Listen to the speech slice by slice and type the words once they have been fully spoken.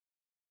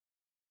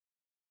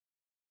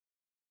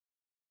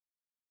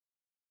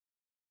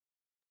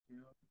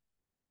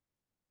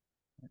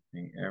I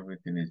think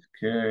everything is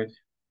good.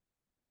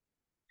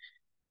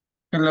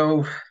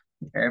 Hello,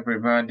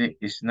 everybody.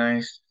 It's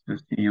nice to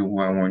see you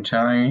one more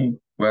time.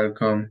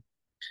 Welcome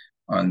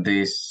on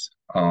this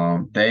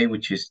day,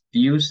 which is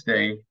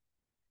Tuesday.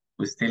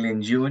 We're still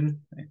in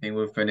June. I think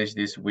we'll finish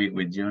this week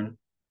with June.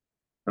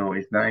 So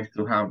it's nice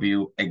to have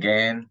you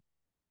again.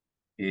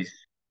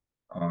 It's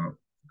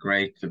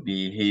great to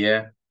be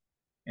here.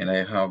 And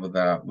I hope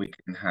that we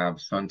can have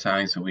some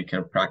time so we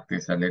can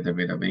practice a little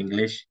bit of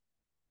English.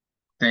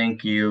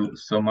 Thank you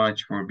so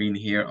much for being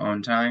here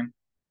on time.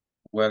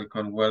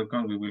 Welcome,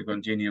 welcome. We will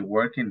continue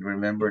working.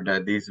 Remember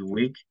that this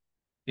week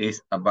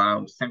is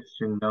about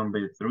section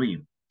number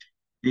 3.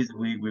 This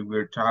week we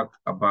will talk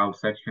about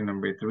section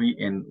number 3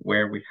 and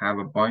where we have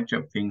a bunch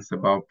of things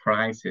about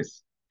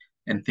prices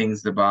and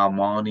things about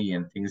money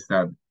and things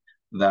that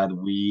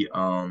we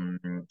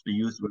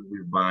use when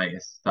we buy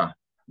stuff,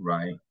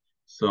 right?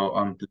 So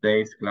on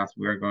today's class,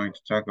 we are going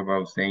to talk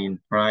about saying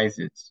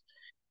prices.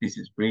 This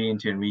is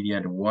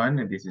pre-intermediate 1,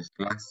 and this is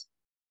class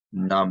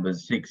number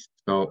 6.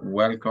 So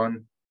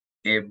welcome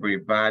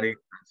everybody.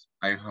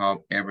 I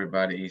hope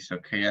everybody is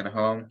okay at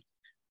home,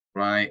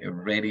 right?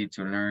 Ready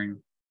to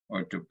learn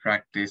or to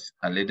practice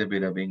a little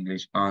bit of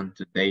English on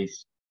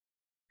today's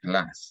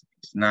class.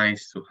 It's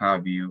nice to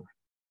have you.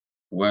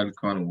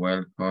 Welcome,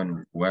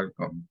 welcome,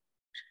 welcome.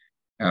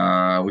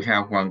 We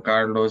have Juan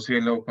Carlos.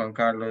 Hello, Juan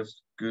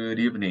Carlos. Good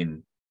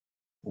evening.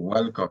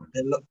 Welcome.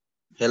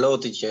 Hello,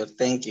 teacher.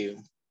 Thank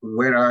you.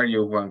 Where are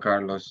you, Juan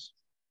Carlos?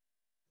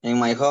 In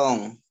my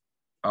home.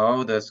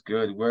 Oh, that's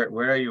good.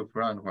 Where are you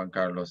from, Juan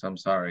Carlos? I'm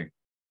sorry.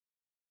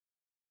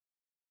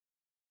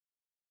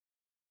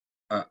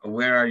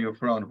 Where are you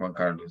from, Juan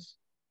Carlos?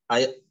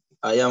 I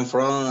am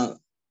from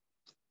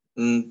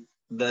La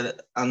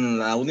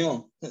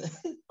Unión.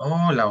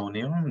 Oh, La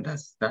Unión.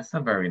 That's a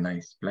very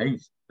nice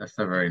place. That's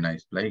a very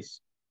nice place.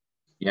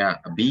 Yeah,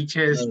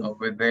 beaches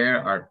over there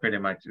are pretty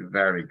much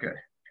very good.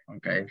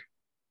 Okay.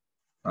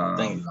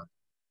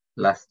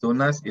 Las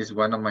Tunas is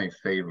one of my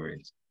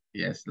favorites.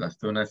 Yes, Las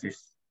Tunas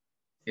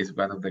is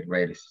one of the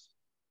greatest.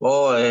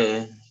 Oh,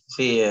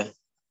 sí.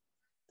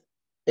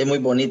 Es muy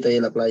bonita ahí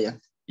la playa.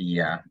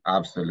 Yeah,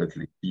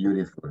 absolutely.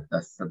 Beautiful.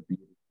 That's a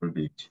beautiful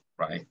beach,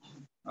 right?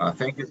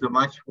 Thank you so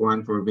much,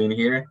 Juan, for being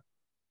here.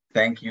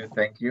 Thank you,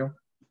 thank you.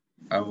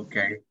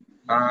 Okay.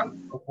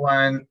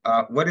 Juan,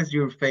 what is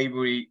your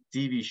favorite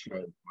TV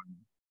show?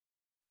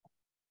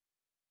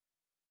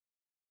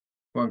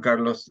 Juan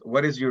Carlos,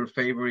 what is your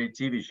favorite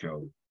TV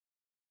show?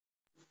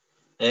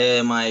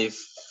 My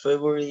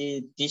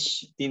favorite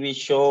TV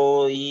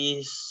show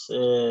is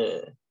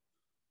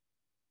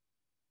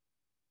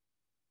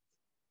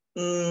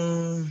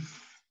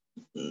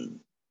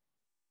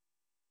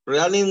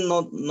really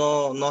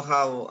no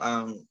have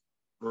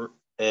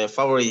a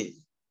favorite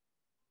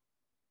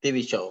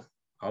TV show.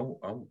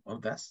 Oh,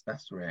 that's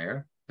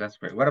rare. That's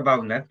rare. What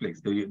about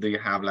Netflix? Do you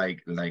have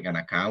like an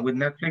account with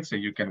Netflix so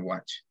you can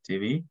watch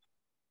TV?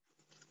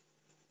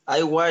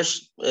 I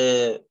watch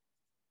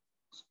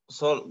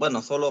solo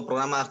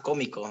programas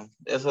cómicos.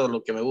 Eso es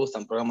lo que me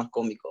gustan, programas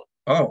cómicos.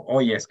 Oh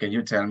yes. Can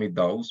you tell me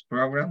those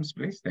programs,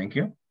 please? Thank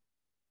you.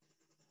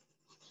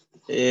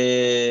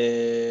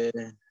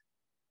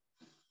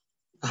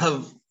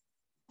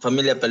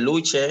 Familia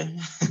Peluche.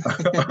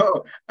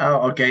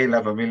 Okay,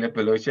 La Familia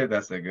Peluche,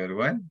 that's a good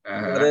one.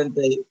 40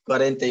 y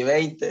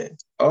 20.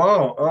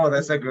 Oh,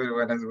 that's a good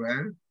one as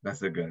well.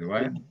 That's a good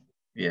one.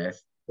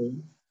 Yes.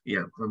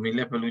 Yeah,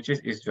 Familia Peluche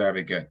is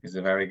very good. It's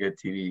a very good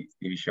TV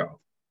show.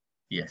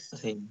 Yes.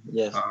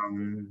 Yes.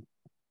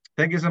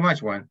 Thank you so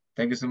much, Juan.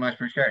 Thank you so much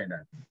for sharing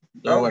that.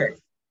 Okay.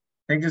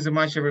 Thank you so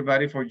much,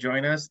 everybody, for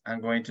joining us. I'm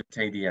going to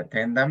take the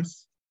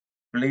attendance.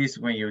 Please,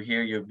 when you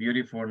hear your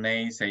beautiful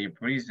name, say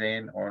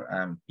present or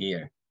I'm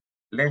here.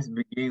 Let's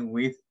begin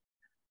with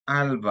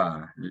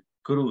Alba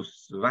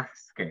Cruz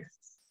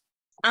Vasquez.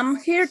 I'm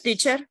here,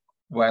 teacher.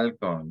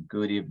 Welcome.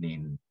 Good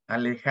evening.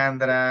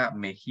 Alejandra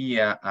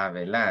Mejia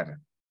Avelar.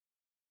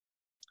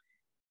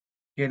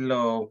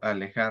 Hello,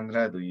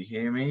 Alejandra. Do you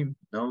hear me?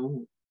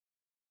 No.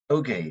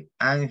 Okay.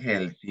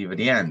 Angel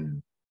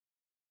Cibrian.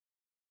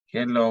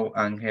 Hello,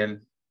 Angel.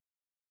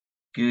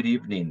 Good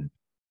evening.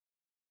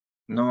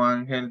 No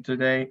Angel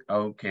today?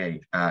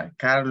 Okay.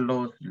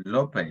 Carlos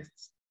Lopez.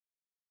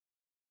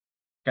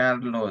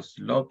 Carlos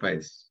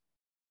Lopez.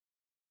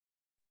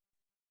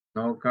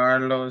 No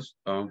Carlos.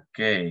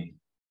 Okay.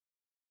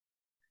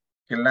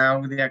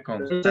 Claudia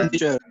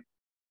Constante.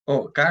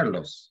 Oh,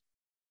 Carlos.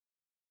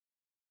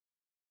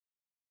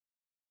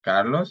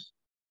 Carlos?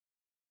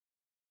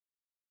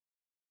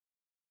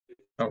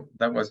 Oh,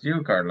 that was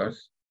you,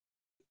 Carlos.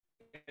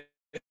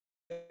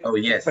 Oh,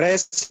 yes.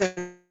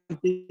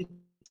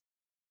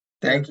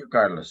 Thank you,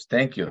 Carlos.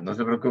 Thank you. No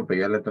se preocupe,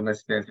 yo le tomé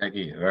asistencia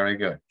aquí. Very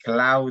good.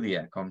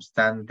 Claudia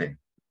Constante.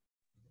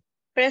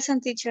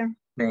 Present, teacher.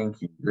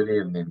 Thank you. Good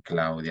evening,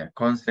 Claudia.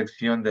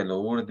 Concepción de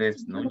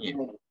Lourdes Núñez.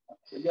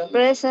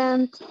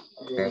 Present.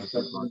 Thank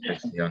you,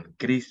 Concepción.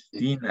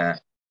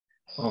 Cristina.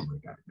 Oh, my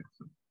God.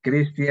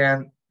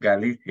 Cristian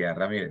Galicia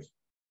Ramírez.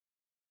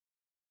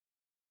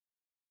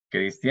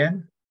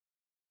 Christian?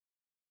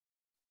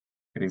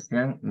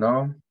 Christian?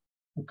 No?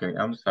 Okay,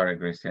 I'm sorry,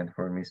 Christian,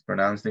 for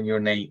mispronouncing your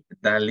name.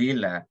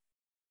 Dalila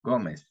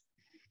Gomez.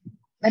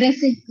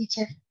 Present,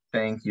 teacher.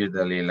 Thank you,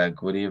 Dalila.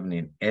 Good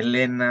evening.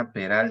 Elena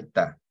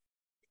Peralta.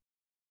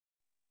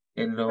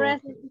 Hello.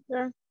 Present,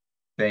 teacher.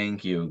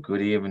 Thank you.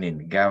 Good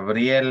evening.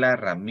 Gabriela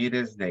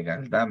Ramírez de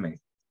Galdames.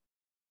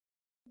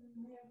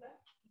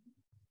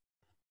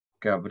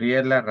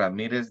 Gabriela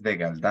Ramírez de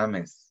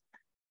Galdames.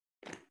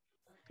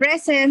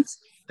 Present.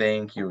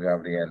 Thank you,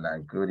 Gabriela.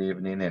 Good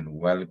evening and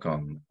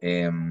welcome.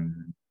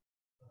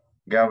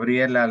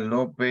 Gabriela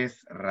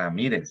López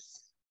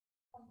Ramírez.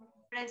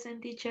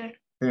 Present, teacher.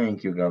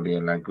 Thank you,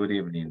 Gabriela. Good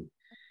evening.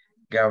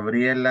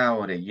 Gabriela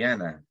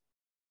Orellana.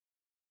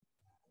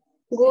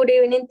 Good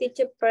evening,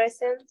 teacher.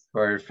 Present.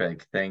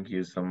 Perfect. Thank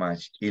you so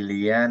much.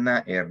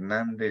 Iliana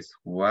Hernández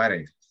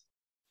Juárez.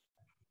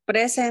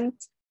 Present.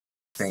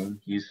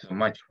 Thank you so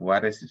much.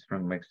 Juárez is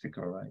from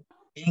Mexico, right?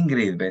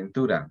 Ingrid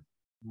Ventura.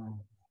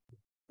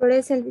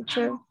 Present,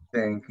 teacher.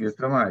 Thank you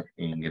so much,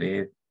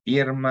 Ingrid.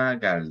 Irma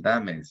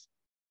Galdames.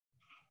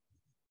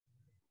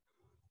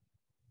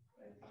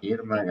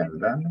 Irma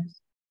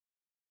Galdames.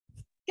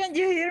 Can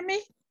you hear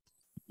me?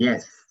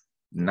 Yes.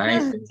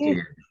 Nice and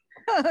clear.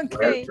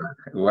 Okay.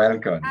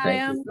 Welcome. I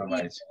Thank am you so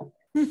here.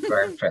 much.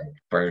 Perfect.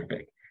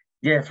 Perfect.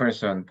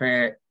 Jefferson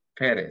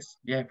Perez.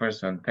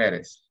 Jefferson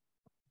Perez.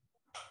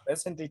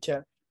 Present,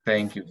 teacher.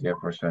 Thank you,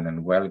 Jefferson,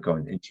 and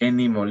welcome.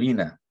 Jenny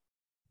Molina.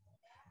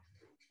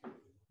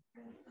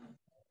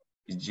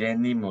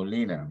 Jenny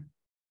Molina.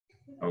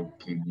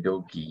 Okay,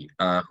 dokie.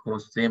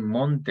 Jose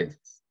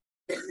Montes.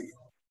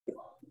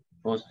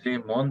 Jose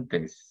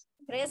Montes.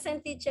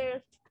 Present,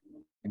 teacher.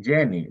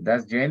 Jenny,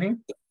 that's Jenny?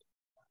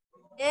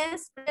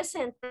 Yes,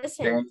 present.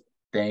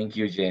 Thank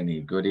you, Jenny.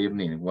 Good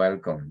evening.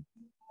 Welcome.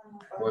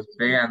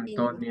 Jose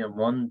Antonio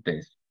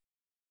Montes.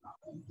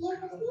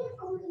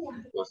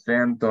 Jose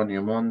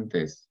Antonio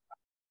Montes.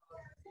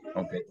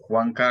 Okay.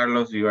 Juan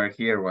Carlos, you are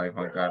here, right,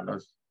 Juan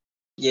Carlos?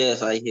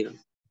 Yes, I hear.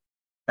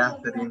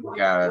 Catherine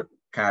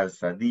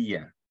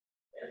Calzadilla.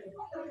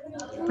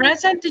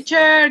 Present,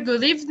 teacher.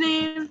 Good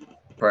evening.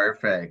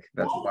 Perfect.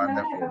 That's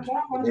wonderful.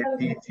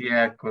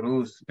 Leticia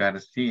Cruz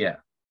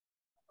Garcia.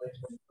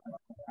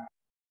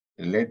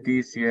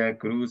 Leticia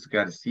Cruz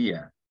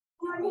Garcia.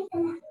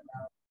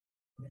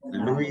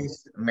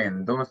 Luis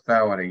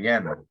Mendoza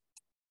Orellano.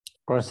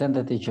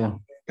 Present, teacher.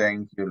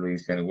 Thank you,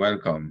 Luis, and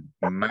welcome.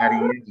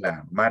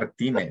 Mariela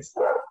Martinez.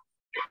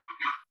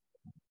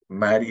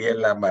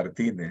 Mariela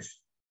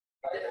Martinez.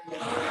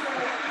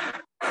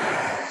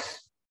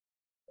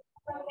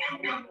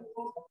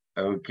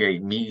 Okay,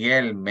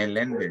 Miguel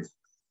Melendez.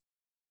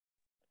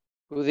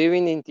 Good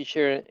evening,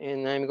 teacher,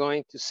 and I'm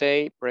going to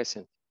say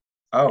present.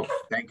 Oh,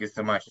 thank you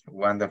so much.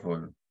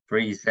 Wonderful.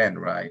 Present,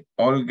 right?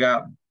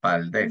 Olga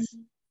Valdez.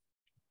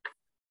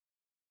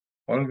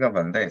 Olga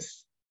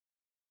Valdez.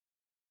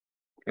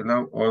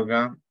 Hello,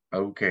 Olga.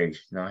 Okay,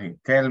 now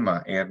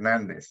Telma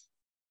Hernandez.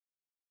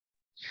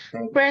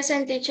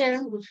 Present,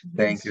 teacher.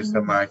 Thank you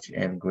so much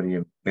and good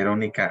evening.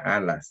 Verónica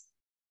Alas.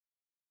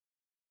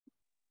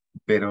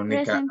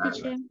 Verónica Present, Alas.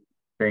 teacher.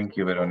 Thank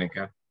you,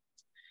 Verónica.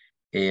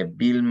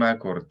 Vilma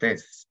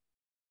Cortés.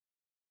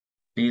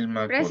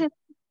 Vilma Cortés. Present.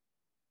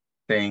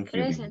 Thank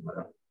you, Present.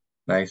 Vilma.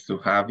 Nice to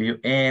have you.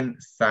 And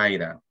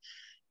Zaira.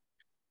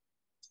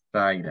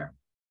 Zaira.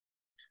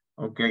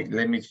 Okay,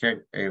 let me check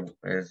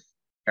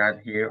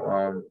chat here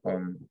on,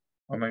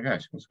 oh my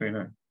gosh, what's going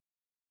on?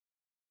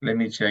 Let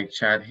me check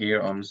chat here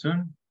on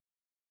Zoom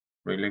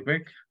really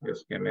quick.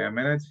 Just give me a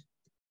minute.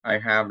 I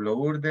have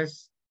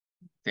Lourdes.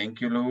 Thank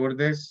you,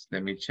 Lourdes.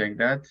 Let me check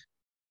that.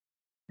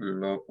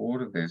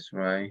 Lourdes,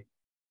 right?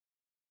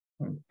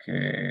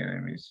 Okay,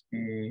 let me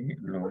see.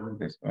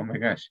 Lourdes. Oh my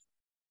gosh.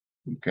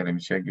 Okay, let me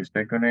check your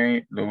second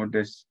name.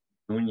 Lourdes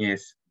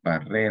Núñez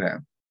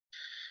Barrera.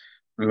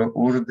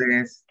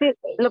 Lourdes. Sí,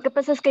 lo que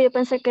pasa es que yo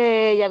pensé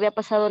que ya había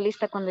pasado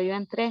lista cuando yo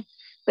entré,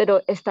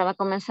 pero estaba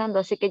comenzando,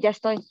 así que ya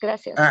estoy.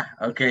 Gracias.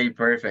 Okay,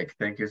 perfect.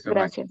 Thank you so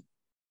much. Gracias.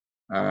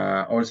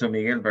 Also,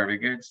 Miguel, very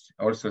good.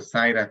 Also,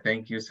 Zaira,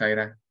 thank you,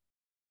 Zaira,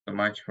 so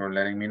much for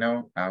letting me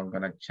know. I'm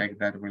gonna check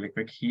that really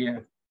quick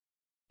here.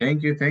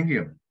 Thank you, thank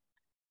you.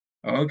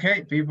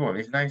 Okay, people,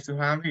 it's nice to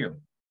have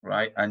you,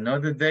 right?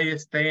 Another day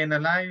is staying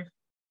alive.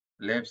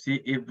 Let's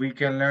see if we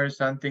can learn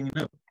something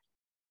new.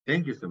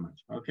 Thank you so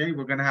much. Okay,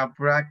 we're gonna have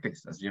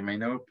practice. As you may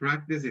know,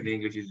 practice in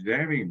English is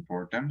very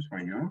important for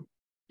you.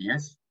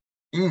 Yes,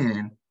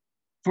 and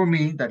for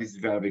me, that is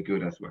very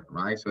good as well,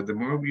 right? So the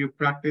more you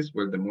practice,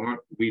 well, the more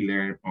we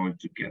learn all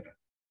together.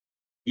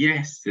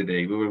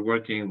 Yesterday, we were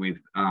working with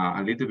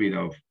a little bit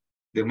of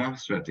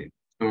demonstrative.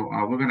 So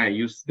we're gonna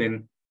use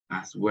them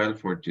as well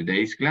for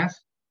today's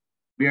class.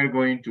 We are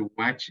going to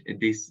watch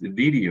this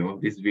video.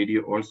 This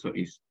video also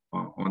is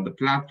on the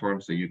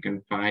platform, so you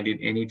can find it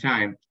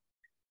anytime.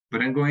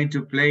 But I'm going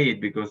to play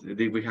it because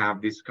we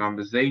have this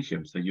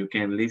conversation, so you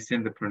can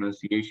listen the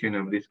pronunciation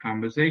of this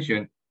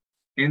conversation,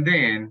 and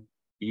then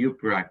you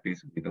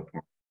practice with the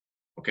point.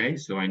 Okay,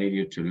 so I need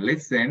you to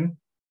listen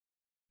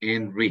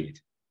and read.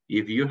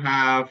 If you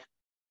have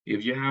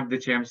If you have the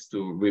chance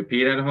to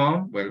repeat at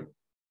home, well,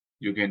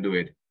 you can do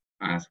it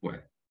as well.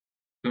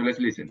 So let's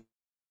listen.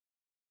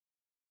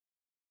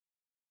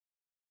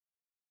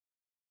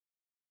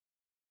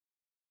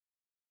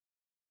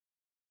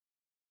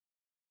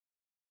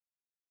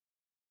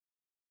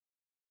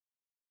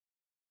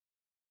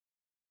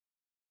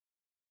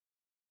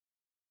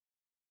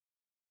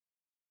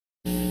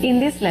 In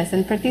this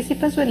lesson,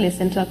 participants will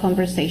listen to a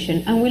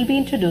conversation and will be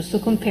introduced to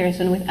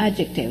comparison with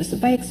adjectives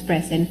by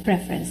expressing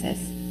preferences.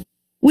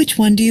 Which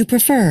one do you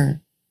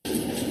prefer?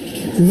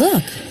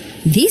 Look,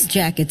 these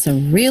jackets are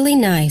really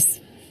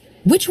nice.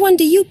 Which one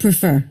do you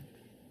prefer?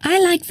 I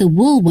like the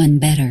wool one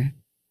better.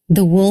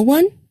 The wool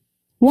one?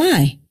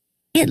 Why?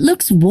 It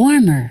looks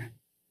warmer.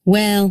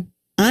 Well,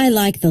 I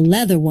like the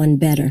leather one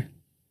better.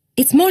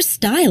 It's more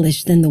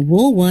stylish than the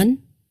wool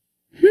one.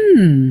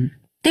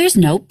 There's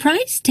no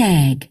price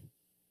tag.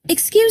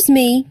 Excuse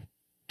me,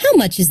 how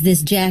much is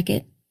this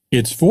jacket?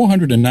 It's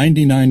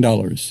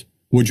 $499.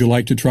 Would you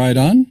like to try it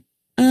on?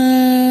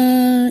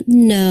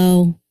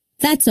 No,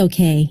 that's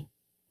okay.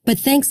 But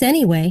thanks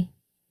anyway.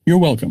 You're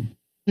welcome.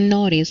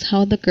 Notice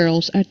how the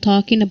girls are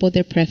talking about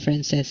their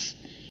preferences.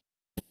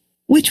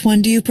 Which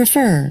one do you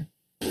prefer?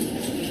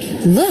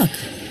 Look,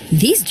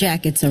 these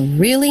jackets are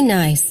really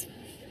nice.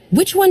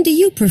 Which one do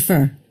you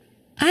prefer?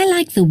 I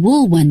like the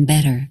wool one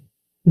better.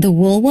 The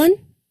wool one?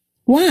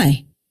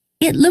 Why?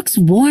 It looks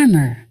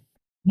warmer.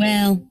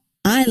 Well,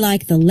 I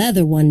like the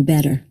leather one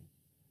better.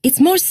 It's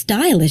more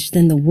stylish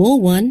than the wool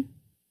one.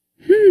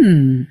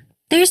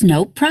 There's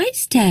no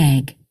price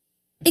tag.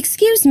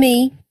 Excuse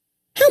me,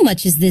 how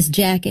much is this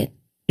jacket?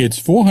 It's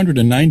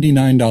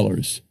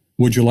 $499.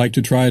 Would you like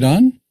to try it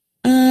on?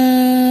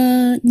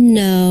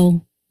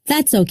 No,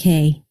 that's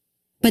okay.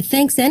 But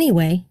thanks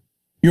anyway.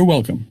 You're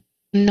welcome.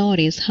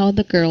 Notice how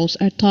the girls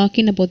are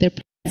talking about their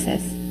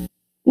preferences.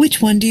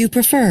 Which one do you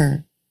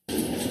prefer?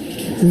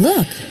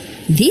 Look,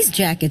 these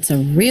jackets are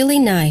really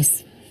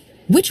nice.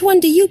 Which one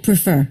do you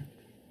prefer?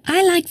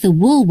 I like the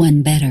wool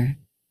one better.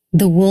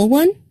 The wool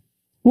one?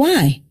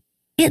 Why?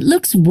 It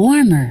looks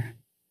warmer.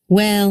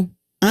 Well,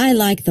 I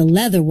like the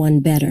leather one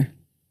better.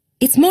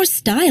 It's more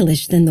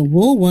stylish than the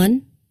wool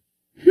one.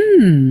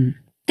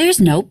 There's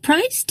no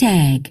price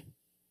tag.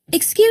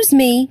 Excuse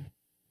me,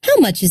 how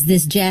much is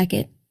this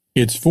jacket?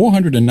 It's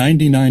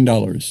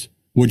 $499.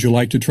 Would you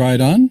like to try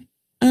it on?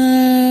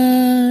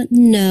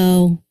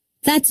 No,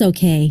 that's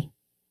okay.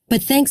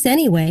 But thanks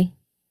anyway.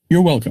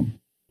 You're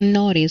welcome.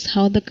 Notice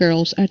how the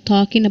girls are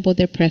talking about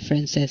their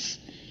preferences.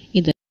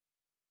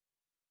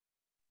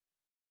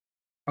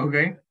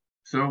 Okay,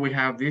 so we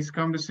have this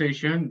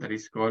conversation that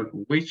is called,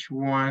 which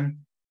one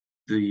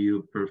do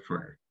you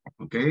prefer?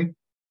 Okay,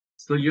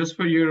 so just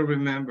for you to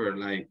remember,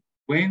 like,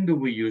 when do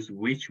we use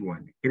which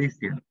one?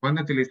 Cristian,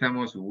 ¿cuándo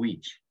utilizamos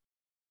which?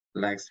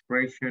 La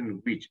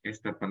expression which,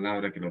 esta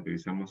palabra que la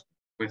utilizamos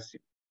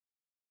question.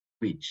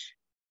 Which.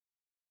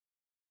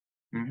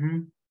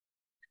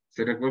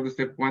 ¿Se recuerda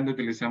usted cuándo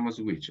utilizamos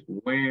which?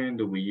 When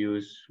do we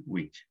use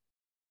which?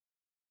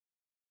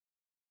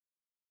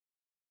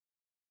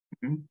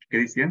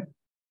 Cristian.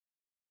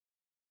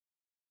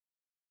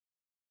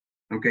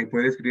 Ok,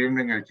 puede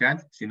escribirme en el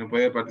chat. Si no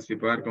puede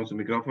participar con su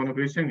micrófono,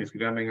 Cristian,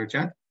 escríbame en el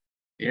chat.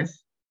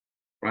 Yes,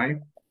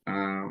 right.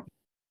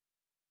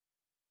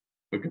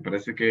 Porque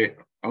parece que...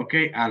 Ok,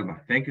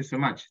 Alba, thank you so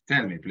much.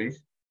 Tell me,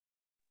 please.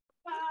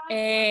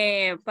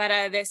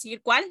 Para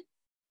decir cuál.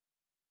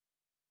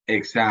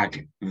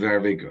 Exactly,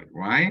 very good,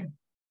 right?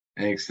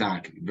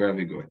 Exactly,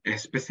 very good.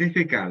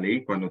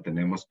 Specifically, cuando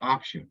tenemos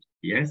options,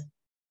 yes?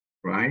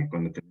 Right?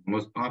 Cuando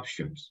tenemos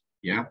options,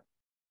 yeah?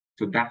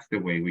 So that's the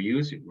way we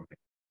use it, right?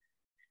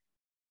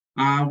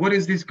 What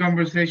is this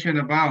conversation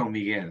about,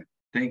 Miguel?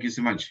 Thank you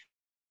so much.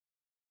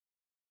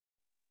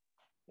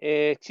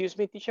 Excuse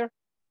me, teacher?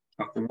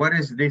 What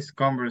is this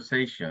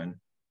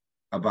conversation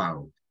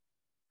about?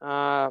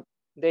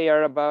 They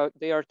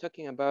are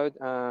talking about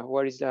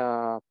what is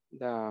the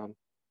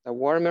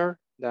warmer,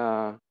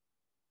 the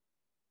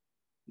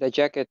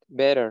jacket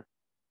better,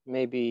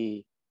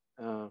 maybe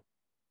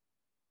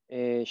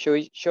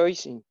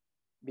choosing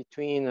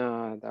between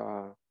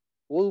the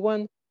wool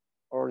one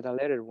or the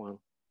leather one,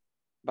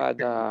 but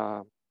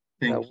the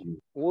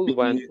wool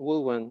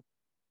one.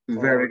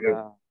 Very good.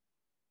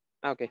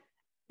 Okay.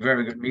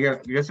 Very good.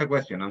 Miguel, here's a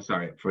question. I'm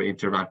sorry for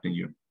interrupting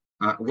you.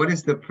 What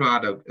is the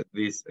product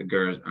these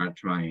girls are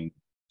trying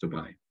to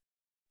buy?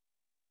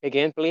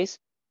 Again, please.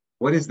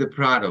 What is the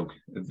product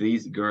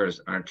these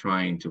girls are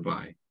trying to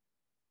buy?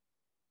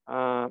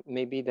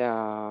 Maybe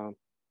the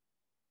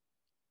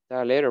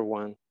leather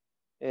one.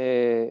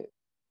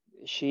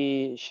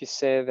 She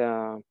said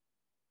the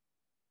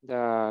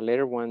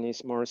leather one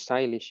is more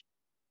stylish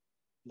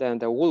than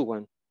the wool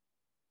one.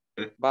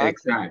 But,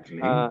 exactly.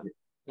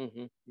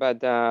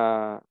 But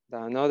the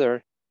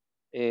another,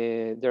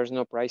 there's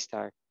no price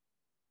tag.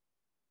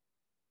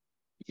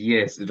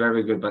 Yes,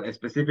 very good. But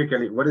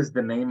specifically, what is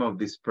the name of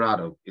this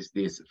product? Is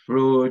this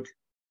fruit?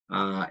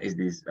 Is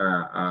this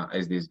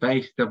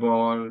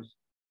vegetables?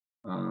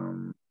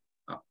 What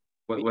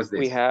was this?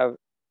 We have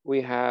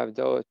we have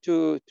the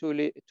two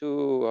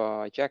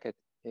jacket,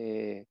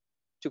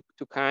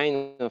 two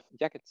kind of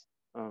jackets.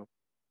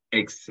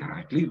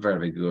 Exactly,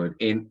 very good.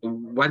 And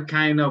what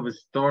kind of a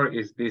store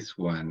is this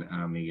one,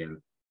 Miguel?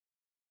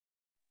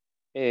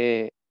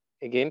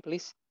 Again,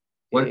 please.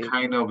 What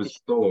kind of a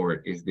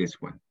store is this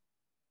one?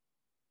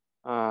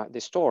 The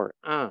store.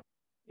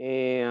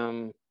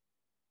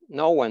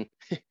 No one,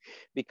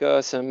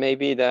 because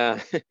maybe the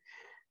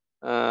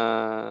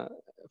No,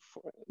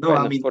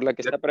 bueno, I mean, por la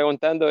que está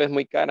preguntando es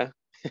muy cara.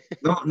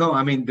 No,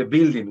 I mean the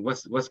building.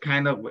 What's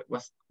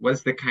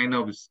the kind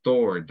of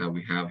store that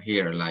we have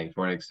here? Like,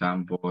 for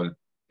example,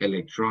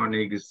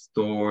 electronic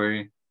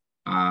store.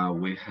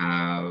 We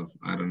have,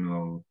 I don't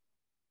know,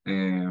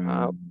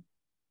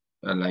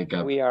 like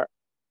a. We are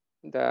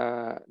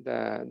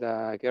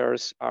the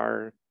girls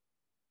are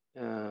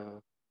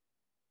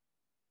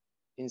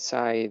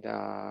inside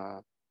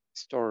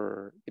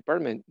store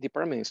department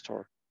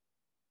store,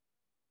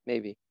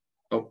 maybe.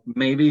 Oh,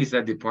 maybe it's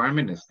a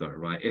department store,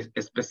 right?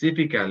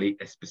 Specifically,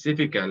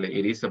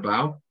 it is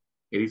about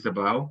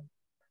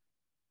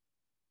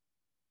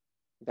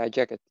that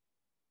jacket.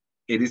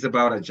 It is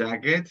about a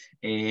jacket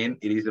and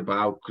it is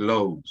about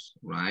clothes,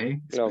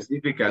 right? Clothes.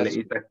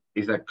 Specifically,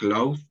 it's a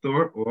clothes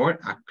store or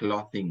a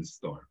clothing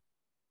store.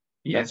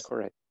 Yes, that's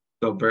correct.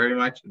 So very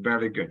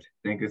good.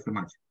 Thank you so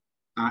much.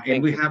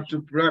 And we have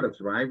two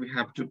products, right? We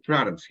have two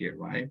products here,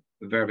 right?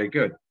 Very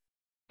good.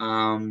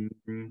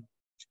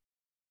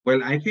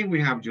 Well, I think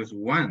we have just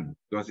one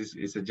because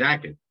it's a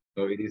jacket.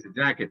 So it is a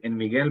jacket. And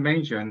Miguel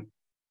mentioned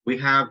we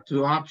have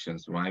two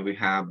options, right? We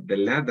have the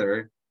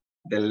leather,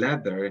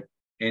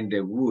 and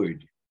the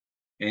wood,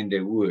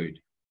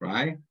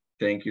 right?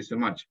 Thank you so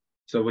much.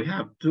 So we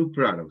have two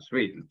products,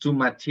 right? Two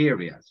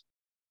materials.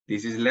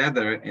 This is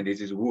leather and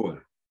this is wool.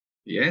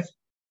 Yes?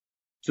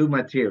 Two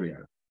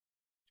materials,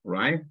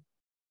 right?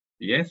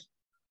 Yes?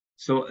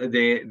 So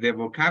the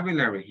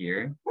vocabulary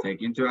here,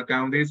 take into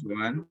account this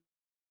one.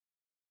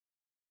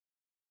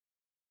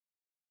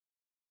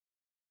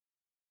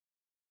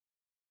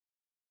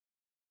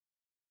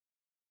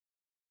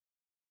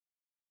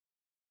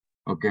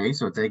 Okay,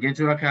 so take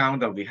into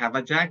account that we have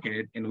a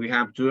jacket and we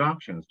have two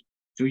options,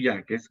 two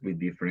jackets with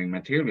different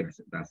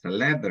materials. That's a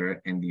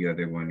leather and the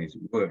other one is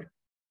wood.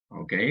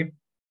 Okay,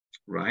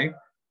 right?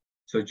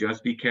 So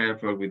just be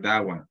careful with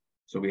that one.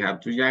 So we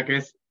have two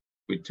jackets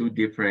with two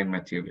different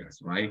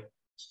materials, right?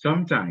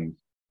 Sometimes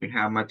we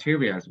have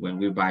materials when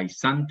we buy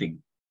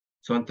something,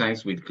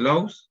 sometimes with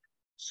clothes,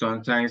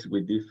 sometimes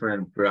with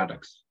different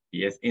products.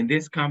 Yes, in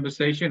this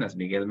conversation, as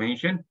Miguel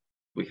mentioned,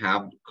 we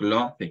have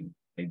clothing.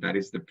 That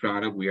is the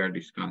product we are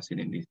discussing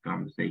in this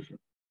conversation.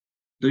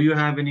 Do you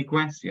have any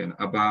question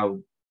about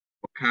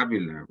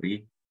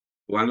vocabulary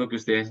o algo que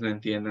ustedes no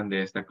entiendan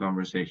de esta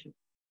conversation?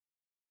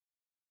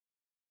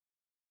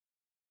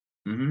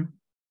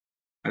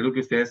 Algo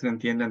que ustedes no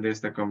entiendan de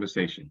esta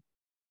conversation.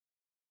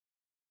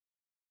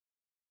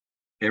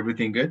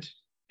 Everything good?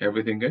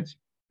 Everything good?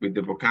 With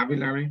the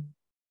vocabulary?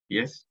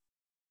 Yes?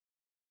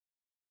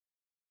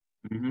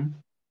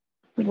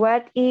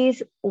 What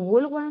is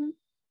wool one?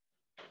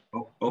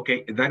 Oh,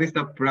 okay, that is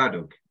a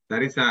product.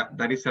 That is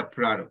a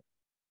product.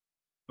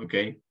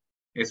 Okay.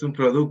 Es un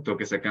producto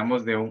que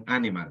sacamos de un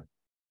animal.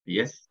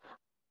 Yes.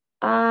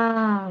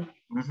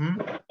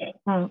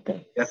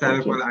 Okay. ¿Ya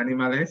sabe cuál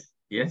animal es?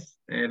 Yes,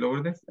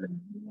 Lourdes.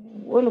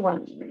 Wool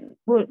one.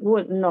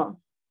 Wool,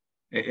 no.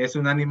 Es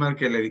un animal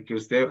que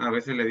usted a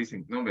veces le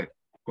dicen, no, hombre,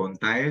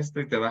 contá esto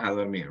y te vas a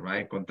dormir,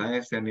 right? Contá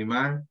este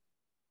animal,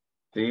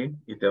 sí,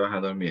 y te vas a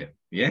dormir.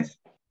 Yes.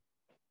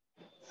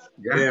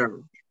 ¿Ya?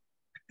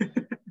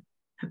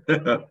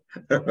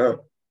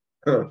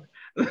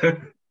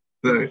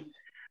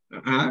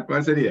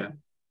 ¿Cuál sería?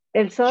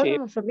 El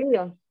zorro,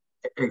 zorrillo.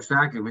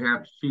 Exactly, we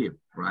have sheep,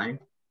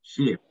 right?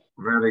 Sheep,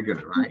 very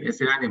good, right?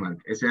 Ese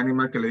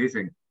animal que le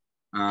dicen,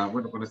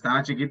 bueno, cuando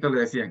estaba chiquito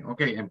le decían,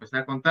 ok, empecé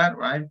a contar,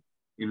 right?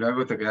 Y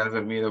luego te quedas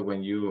dormido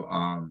when you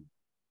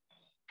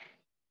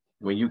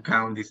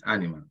count this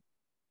animal,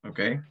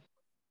 okay?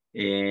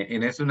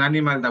 And es un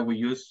animal that we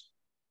use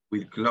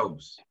with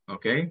clothes,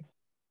 okay?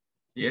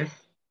 Yes,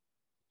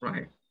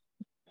 right.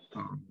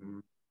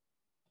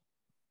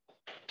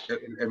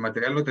 El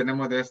material lo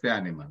tenemos de este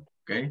animal,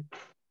 okay?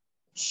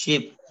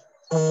 Sheep.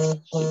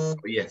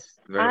 Yes,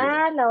 very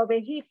good. La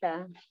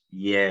ovejita.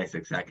 Yes,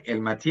 exactly.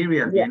 El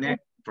material viene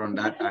from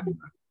that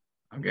animal,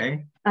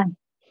 okay?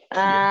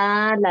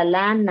 La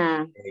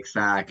lana.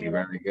 Exactly,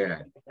 very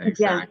good.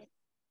 Exactly,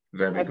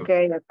 very good.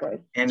 Okay.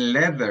 And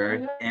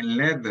leather,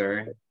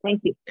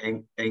 Thank you.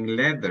 en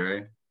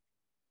leather,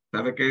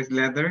 ¿sabe qué es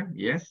leather?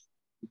 Yes?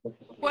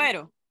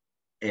 Cuero.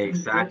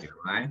 Exactly,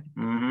 right?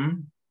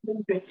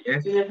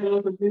 Yes.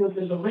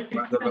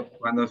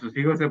 Cuando sus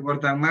hijos se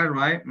portan mal,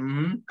 right?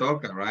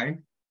 Toca, right?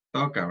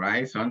 Toca,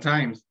 right?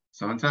 Sometimes,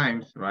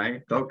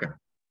 right? Toca.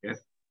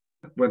 Yes.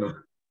 Bueno,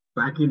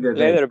 back in the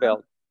day. Leather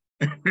belt.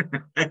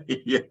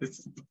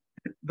 Yes,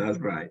 that's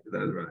right.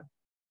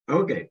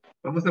 Okay,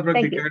 vamos a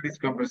practicar this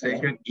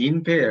conversation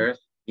in pairs.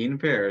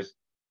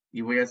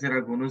 Y voy a hacer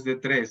algunos de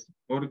 3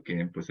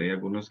 porque pues hay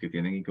algunos que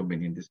tienen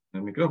inconvenientes con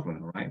el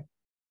micrófono, right?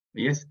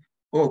 Yes.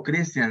 Oh,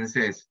 Christian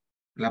says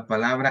la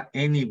palabra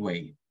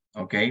anyway,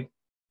 ¿ok?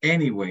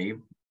 Anyway,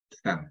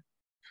 está.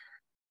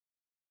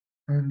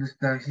 ¿Dónde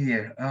está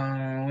here?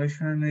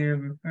 Which one do you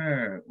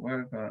prefer?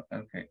 Well,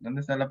 okay. ¿Dónde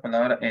está la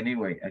palabra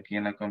anyway aquí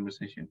en la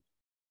conversation?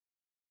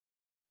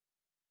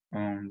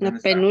 La ¿Dónde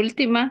está?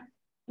 penúltima.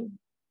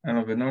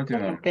 La penúltima.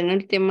 La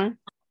penúltima.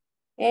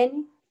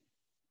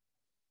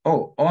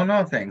 Oh,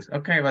 no, thanks.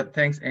 Okay, but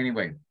thanks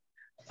anyway.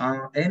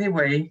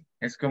 Anyway,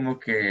 es como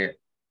que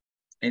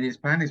in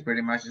Spanish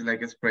pretty much is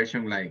like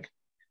expression like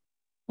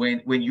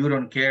when you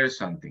don't care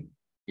something.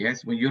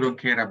 Yes, when you don't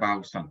care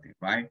about something,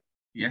 right?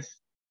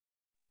 Yes.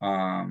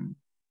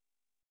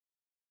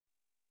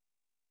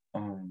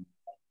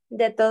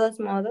 De todos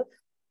modos.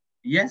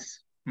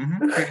 Yes.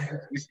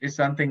 It's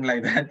something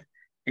like that.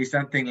 It's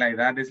something like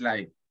that. It's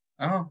like,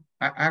 oh,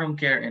 I don't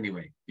care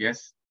anyway.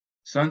 Yes.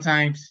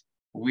 Sometimes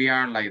we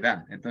are like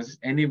that. Entonces,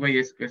 anyway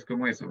es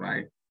como eso,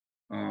 right?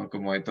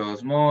 Como de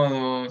todos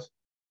modos,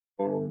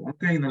 o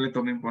ok, no le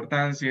tome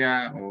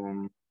importancia,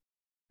 o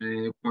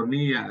por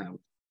mí a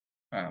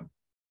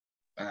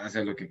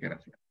hacer lo que quiera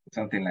hacer.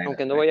 Something like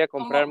Aunque that, no right? voy a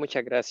comprar,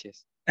 muchas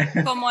gracias.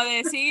 Como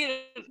decir,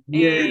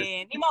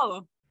 Yes. ni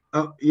modo.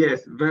 Oh,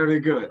 yes, very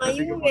good.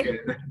 Así como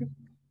que,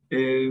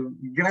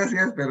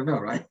 gracias, pero no,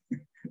 right?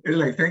 It's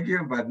like, thank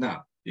you, but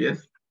no.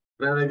 Yes,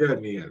 very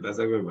good, Miguel. That's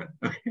a good one.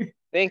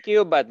 Thank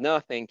you, but no,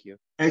 thank you.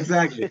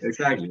 Exactly.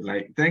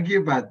 Like, thank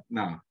you, but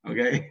no.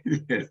 Okay.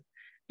 Yes.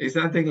 It's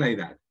something like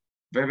that.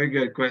 Very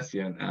good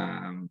question,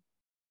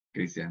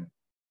 Christian.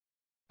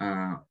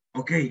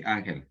 Okay,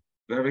 Ángel.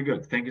 Very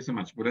good. Thank you so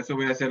much. Por eso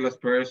voy a hacer los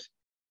pairs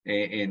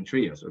en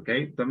trios,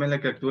 okay? Tomen la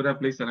captura,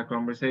 please, on a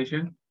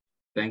conversation.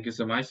 Thank you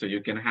so much. So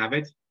you can have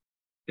it.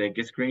 Take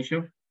a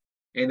screenshot.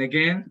 And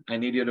again, I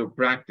need you to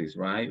practice,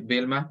 right?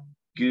 Vilma,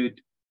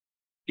 good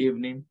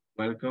evening.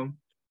 Welcome.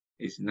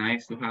 It's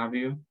nice to have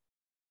you.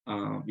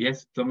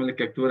 Yes, tomen la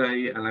captura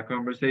ahí a la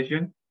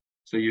conversation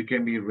so you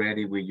can be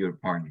ready with your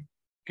partner,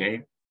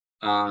 okay?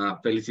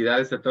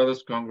 Felicidades a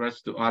todos.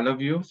 Congrats to all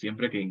of you.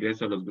 Siempre que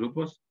ingreso a los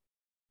grupos,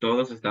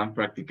 todos están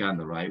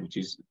practicando, right? Which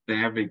is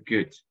very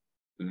good.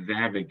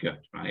 Very good,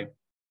 right?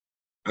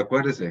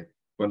 Acuérdese,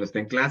 cuando esté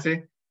en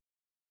clase,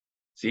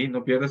 sí,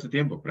 no pierda su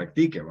tiempo.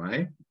 Practique,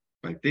 right?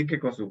 Practique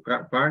con su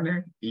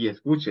partner y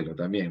escúchelo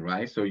también,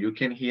 right? So you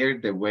can hear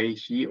the way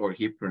she or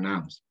he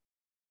pronounce,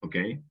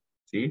 okay?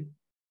 ¿Sí?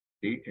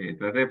 ¿Sí?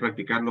 Trate de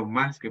practicar lo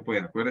más que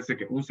pueda. Acuérdese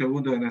que un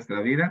segundo de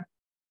nuestra vida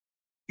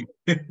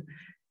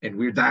and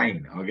we're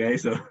dying, okay?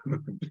 So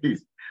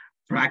please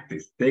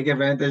practice. Take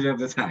advantage of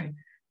the time.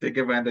 Take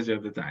advantage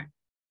of the time.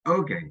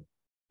 Okay,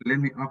 let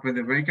me open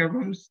the breakout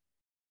rooms.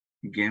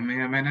 Give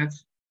me a minute.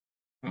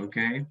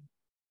 Okay,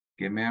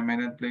 give me a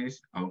minute,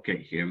 please.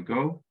 Okay, here we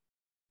go.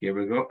 Here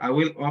we go. I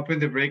will open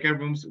the breakout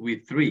rooms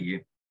with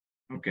 3,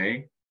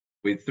 okay?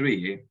 With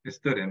 3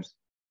 students.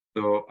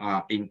 So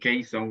in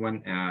case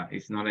someone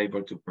is not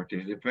able to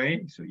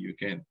participate, so you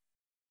can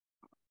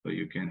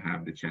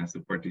have the chance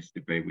to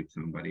participate with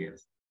somebody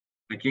else.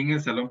 Aquí en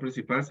el salón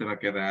principal se va a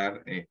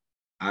quedar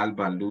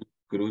Alba Luz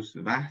Cruz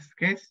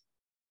Vázquez,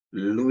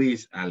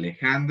 Luis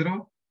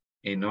Alejandro,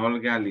 y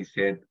Olga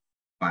Lisset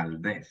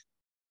Valdés.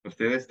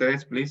 Ustedes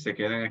 3, please, se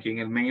quedan aquí en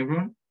el main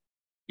room.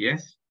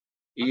 Yes.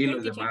 Y Okay,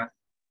 los teacher. demás.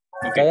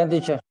 Okay,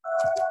 teacher.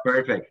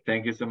 Perfect.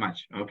 Thank you so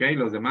much. Okay,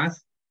 los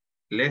demás,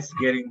 let's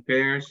get in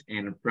pairs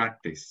and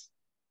practice.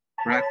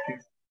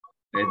 Practice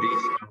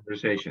this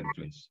conversation,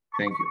 please.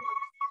 Thank you.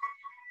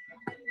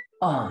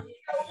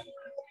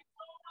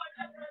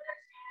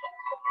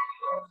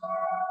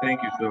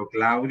 Thank you. So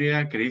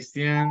Claudia,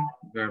 Christian,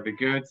 very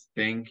good.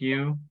 Thank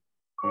you.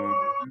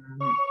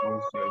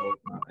 Also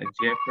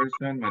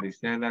Jefferson,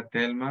 Marisela,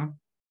 Telma.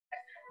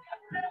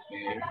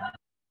 Okay.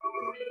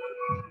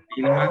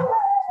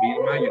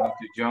 Vilma, you need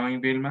to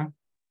join Vilma.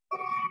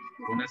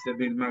 Únase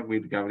Vilma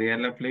with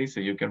Gabriela, please, so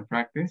you can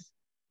practice.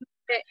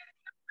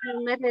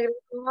 Me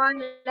regreso a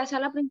la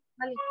sala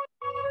principal.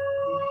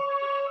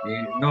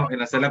 No, en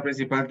la sala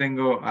principal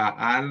tengo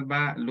a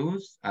Alba,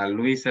 Luz, a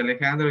Luis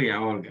Alejandro y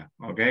a Olga,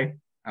 okay?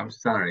 I'm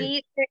sorry.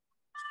 Sí,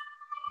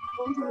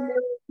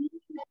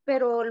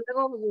 pero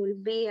luego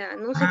volvía,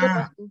 no sé qué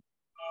pasó.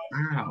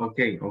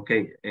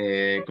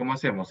 Ok. ¿Cómo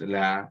hacemos?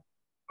 ¿La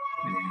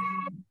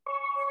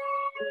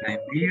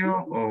envío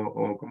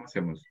o cómo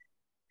hacemos?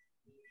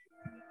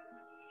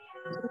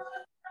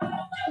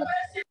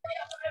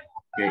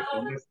 Ok,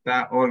 ¿dónde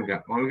está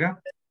Olga?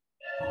 ¿Olga?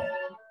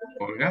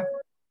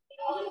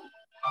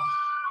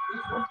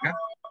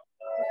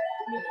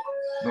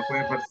 ¿No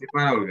puede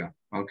participar, Olga?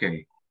 Ok,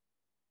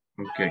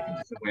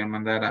 entonces voy a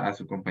mandar a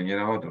su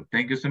compañera otro.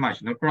 Thank you so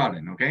much, no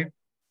problem, okay?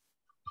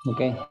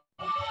 Okay.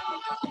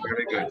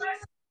 Very good.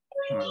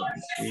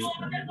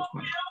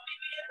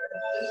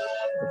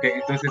 Okay,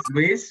 entonces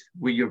Luis,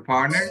 with your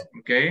partner,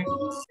 okay?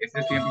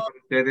 Este tiempo con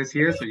ustedes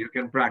here so you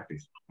can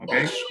practice,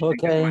 okay?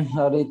 Okay,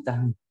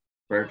 ahorita.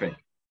 Perfect.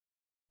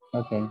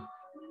 Okay.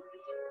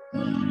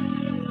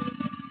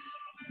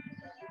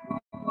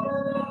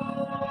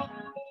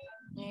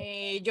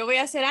 Yo voy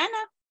a ser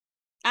Ana.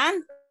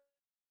 Ann.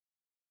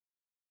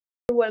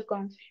 You're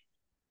welcome.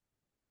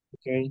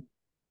 Okay.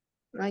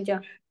 Yeah.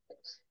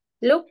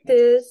 Look,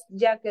 these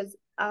jackets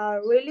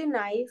are really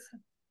nice.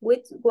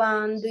 Which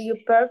one do you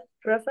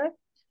prefer?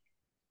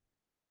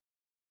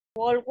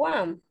 All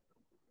one.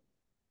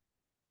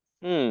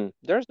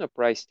 There's no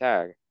price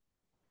tag.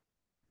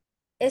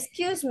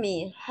 Excuse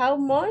me, how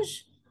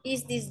much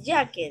is this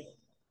jacket?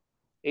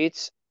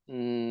 It's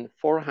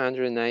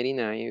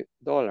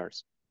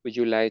 $499. Would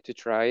you like to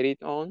try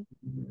it on?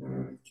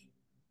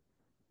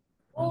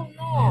 Oh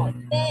no,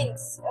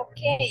 thanks.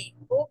 Okay,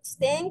 books,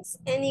 thanks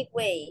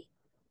anyway.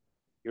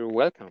 You're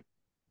welcome.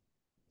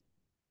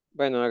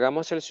 Bueno,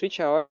 hagamos el switch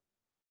ahora.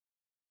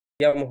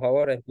 Vamos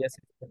ahora,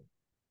 empieza.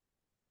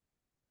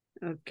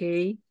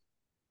 Okay.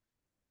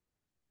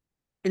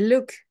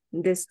 Look,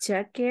 this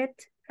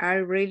jacket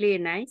are really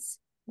nice.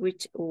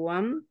 Which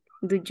one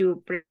do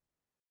you prefer?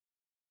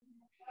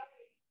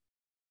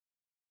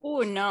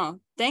 Oh,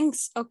 no.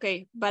 Thanks.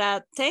 Okay.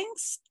 But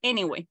thanks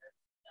anyway.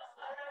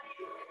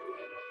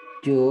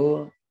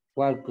 You're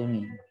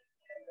welcome.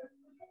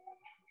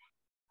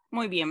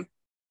 Muy bien.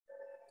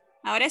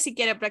 Ahora sí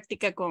quiere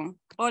práctica con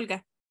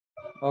Olga.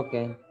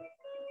 Okay.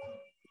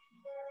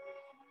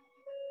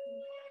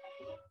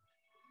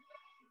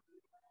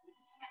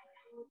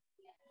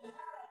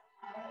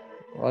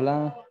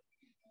 Hola.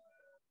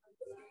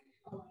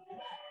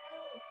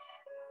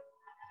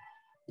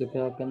 Yo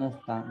creo que no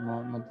está,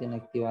 no tiene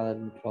activado el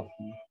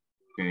micrófono.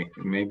 Okay,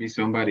 maybe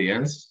somebody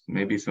else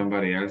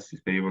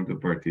is able to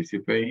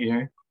participate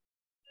here.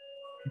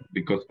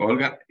 Because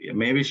Olga,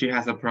 maybe she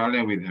has a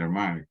problem with her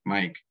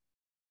mic.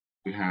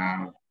 We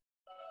have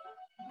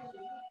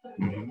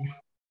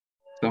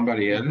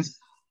somebody else.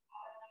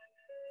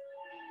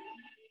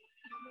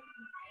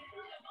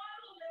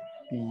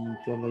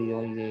 Solo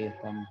yo y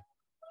estamos.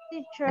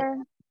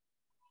 Teacher.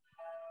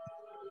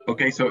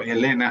 Okay, so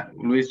Elena,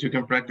 Luis, you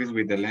can practice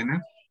with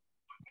Elena.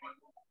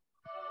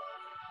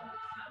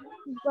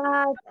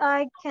 But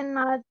I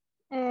cannot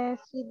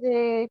see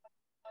the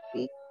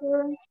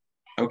picture.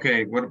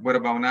 Okay, what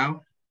about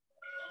now?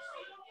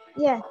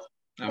 Yes,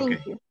 Okay,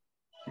 thank you.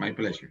 my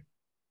pleasure.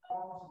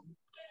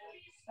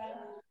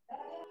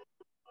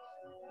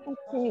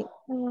 Okay,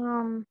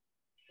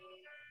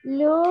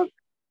 look,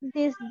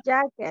 these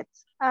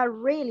jackets are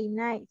really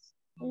nice.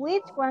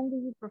 Which one do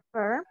you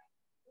prefer?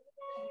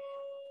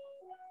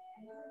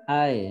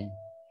 I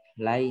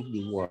like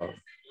the wall.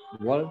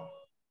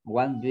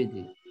 One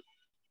beauty.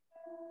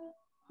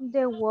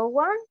 The wool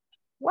one?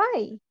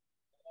 Why?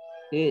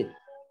 It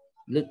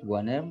look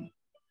warm.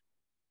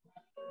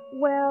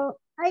 Well,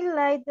 I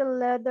like the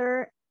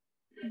leather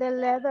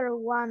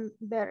one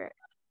better.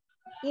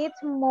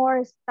 It's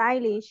more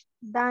stylish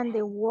than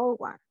the wool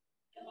one.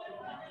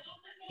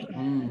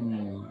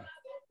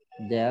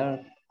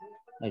 There,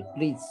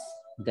 please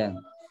then.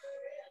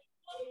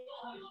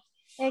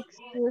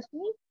 Excuse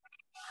me,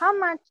 how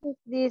much is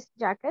this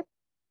jacket?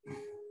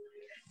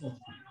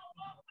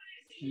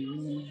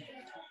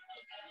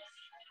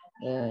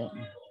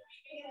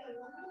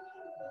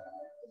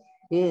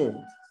 Here,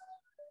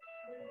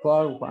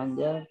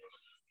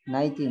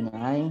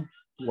 $499.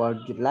 Would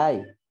you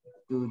like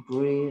to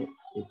try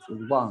it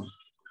one?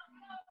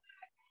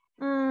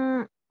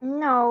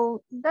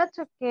 No, that's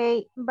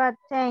okay, but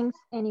thanks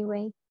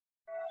anyway.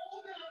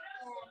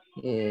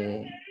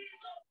 Sería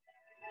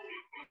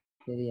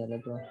el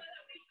otro.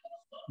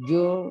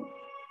 You're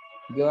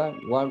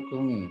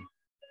welcome.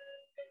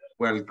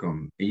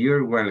 Welcome.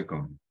 You're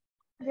welcome.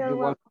 You're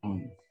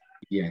welcome.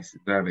 Yes,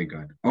 very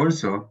good.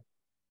 Also,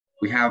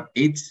 we have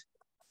it's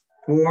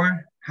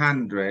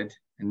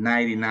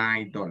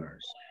 $499.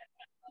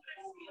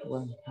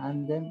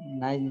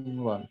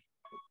 $191.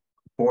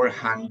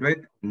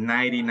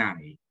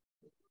 499.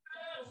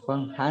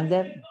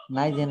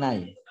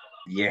 199.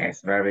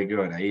 Yes, very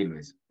good. Ahí,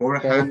 Luis.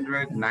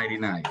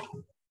 499.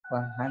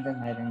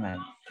 199.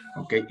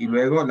 Okay, y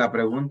luego la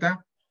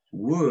pregunta,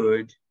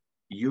 would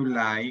you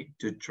like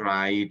to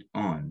try it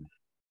on?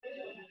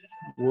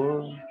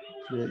 Would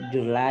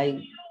you like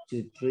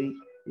to try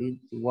it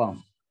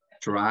on?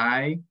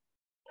 Try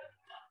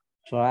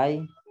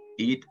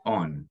it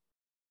on.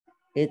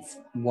 It's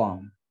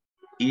one.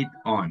 It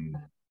on.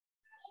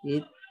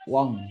 It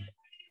one.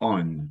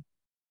 On.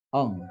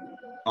 On.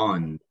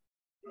 On.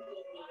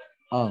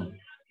 On.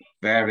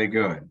 Very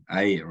good.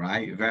 Ahí,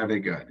 right? Very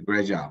good.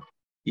 Great job.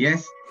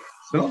 Yes.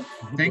 So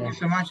thank you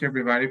so much,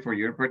 everybody, for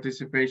your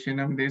participation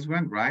on this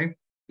one, right?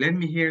 Let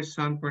me hear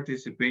some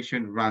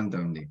participation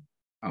randomly.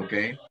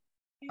 Okay.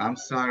 I'm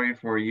sorry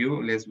for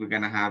you. We're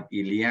gonna have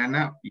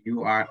Iliana.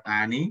 You are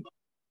Annie.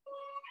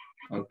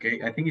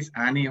 Okay. I think it's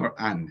Annie or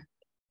Ann.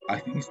 I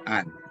think it's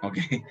Ann.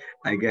 Okay.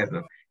 I guess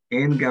so.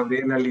 And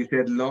Gabriela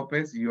Lizeth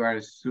Lopez, you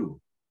are Sue.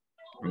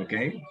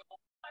 Okay.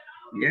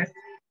 Yes.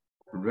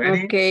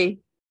 Ready? Okay.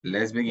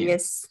 Let's begin.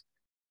 Yes.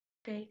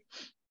 Okay.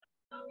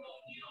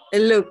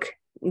 Look,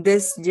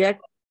 these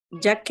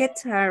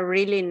jackets are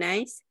really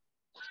nice.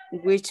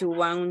 Which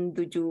one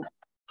do you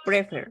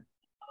prefer?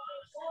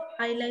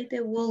 I like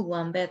the wool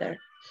one better.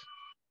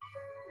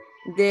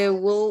 The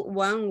wool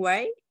one,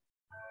 why?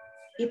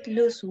 It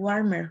looks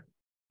warmer.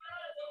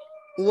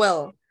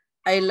 Well,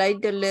 I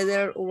like the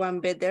leather one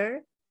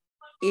better.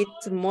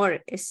 It's more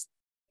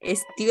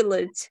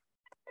stylish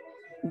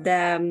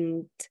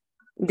than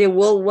the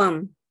wool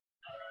one.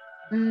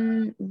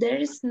 There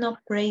is no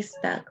price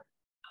tag.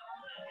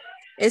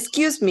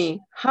 Excuse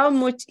me, how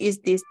much is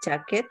this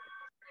jacket?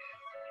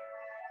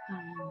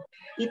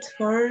 It's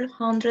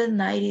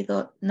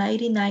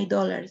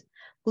 $499.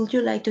 Would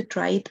you like to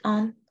try it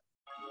on?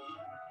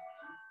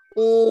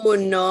 Oh,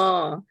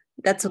 no,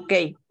 that's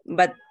okay,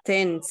 but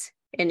thanks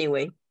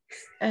anyway.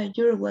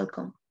 You're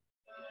welcome.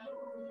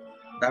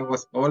 That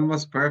was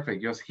almost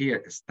perfect. Just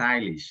here,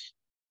 stylish.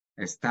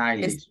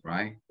 Stylish,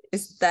 right?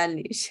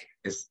 Stylish.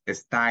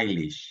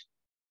 Stylish.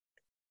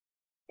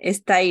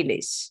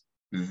 Stylish.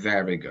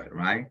 Very good,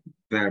 right?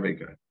 Very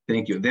good.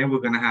 Thank you. Then we're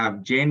going to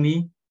have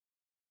Jenny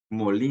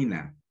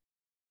Molina.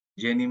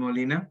 Jenny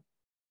Molina.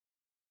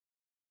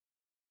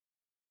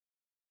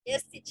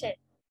 Yes, teacher.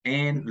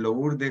 And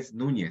Lourdes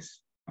Núñez.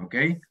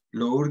 Okay?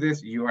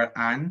 Lourdes, you are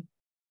Anne.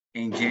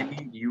 And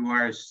Jenny, you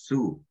are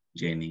Sue.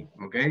 Jenny,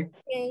 okay?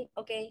 Okay,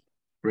 okay.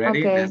 Ready?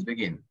 Okay. Let's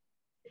begin.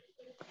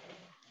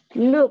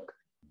 Look,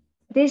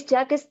 these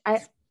jackets are,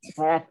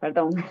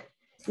 pardon.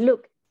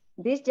 Look,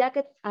 these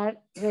jackets are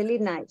really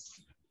nice.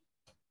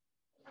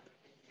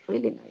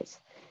 Really nice.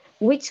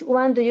 Which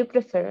one do you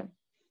prefer?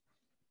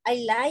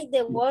 I like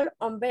the word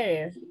on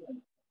better.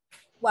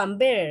 One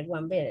better,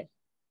 one better.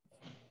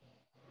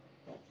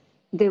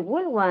 The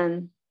wool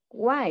one.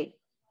 Why?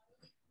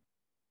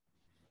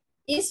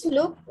 It's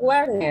look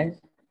warmer.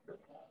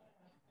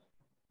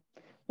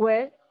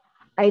 Well,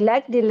 I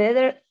like the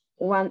leather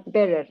one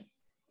better.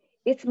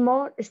 It's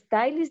more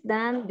stylish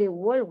than the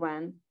wool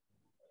one.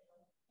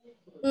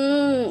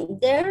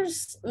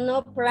 There's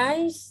no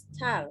price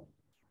tag.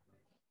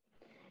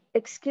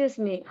 Excuse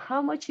me,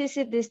 how much is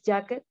it, this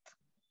jacket?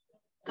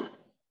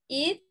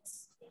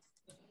 It's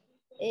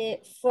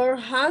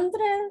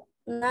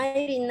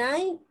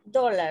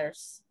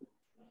 $499.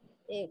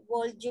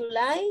 Would you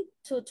like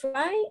to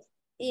try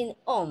it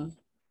on?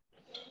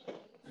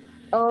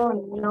 Oh,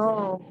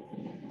 no,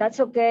 that's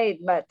okay,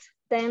 but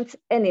thanks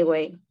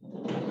anyway.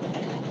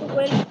 You're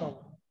welcome.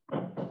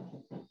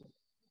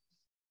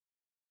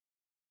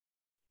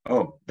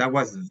 Oh, that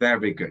was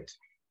very good.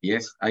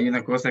 Yes, hay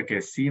una cosa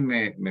que sí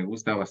me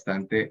gusta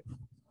bastante,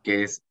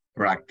 que es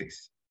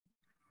practice.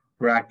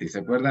 Practice. ¿Se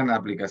acuerdan la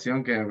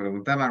aplicación que me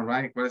preguntaban,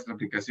 right? ¿Cuál es la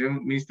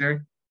aplicación,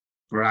 mister?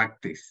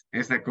 Practice.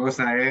 Esa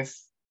cosa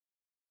es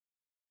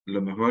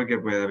lo mejor que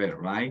puede haber,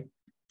 right?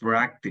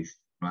 Practice,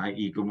 right?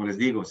 Y como les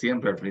digo,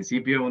 siempre al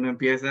principio uno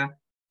empieza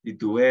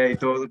titubea y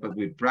todo, but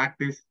with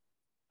practice,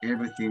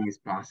 everything is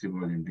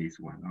possible in this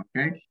one,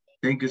 okay?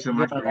 Thank you so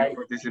much for your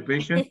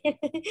participation.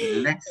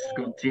 Let's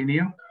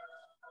continue.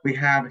 We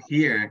have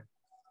here,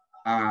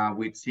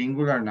 with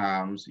singular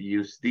nouns,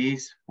 use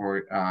this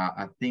for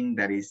a thing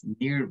that is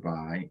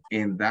nearby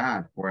and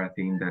that for a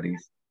thing that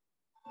is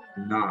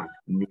not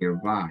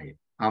nearby.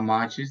 How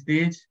much is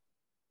this?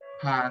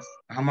 How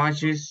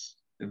much is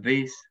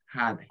this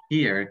hat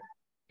here?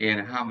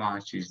 And how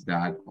much is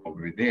that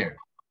over there?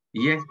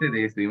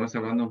 Yesterday estuvimos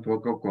hablando un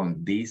poco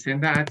con this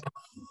and that.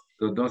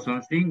 Los dos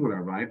son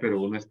singular, right?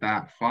 Pero uno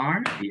está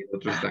far y el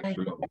otro está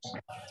close.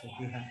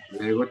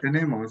 Luego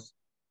tenemos,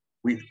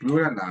 with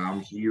plural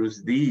nouns,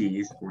 use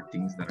these for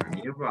things that are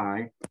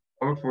nearby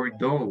or for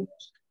those,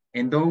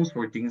 and those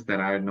for things that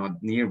are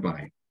not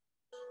nearby.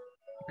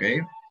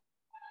 Okay?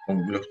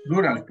 Con los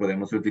plurals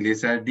podemos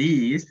utilizar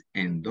these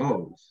and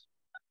those.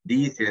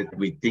 These is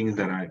with things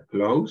that are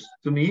close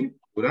to me,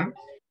 plural,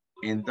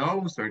 and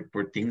those are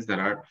for things that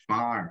are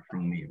far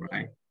from me,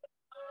 right?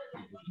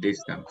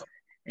 Distance.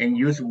 And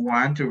use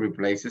one to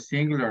replace a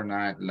singular,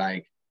 not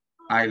like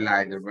I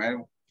like the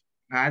red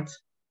hat,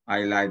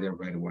 I like the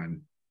red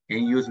one.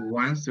 And use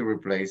ones to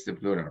replace the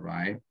plural,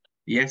 right?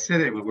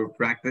 Yesterday we were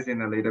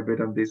practicing a little bit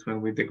of this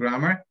one with the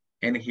grammar,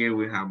 and here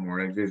we have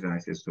more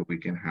exercises so we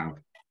can have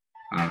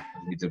a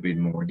little bit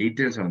more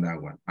details on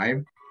that one,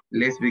 right?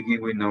 Let's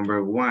begin with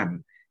number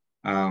 1.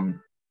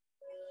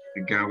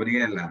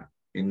 Gabriela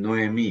and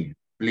Noemi,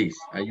 please,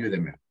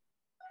 ayúdeme.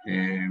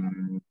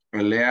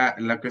 Lea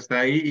la que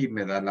está ahí y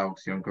me da la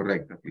opción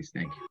correcta, please,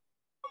 thank you.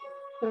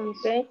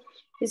 Okay,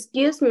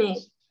 excuse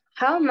me,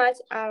 how much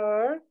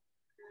are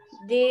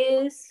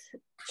these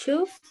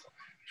shoes?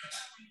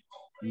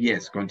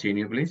 Yes,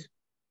 continue, please.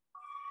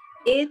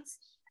 It's,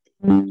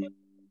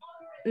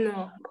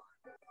 no.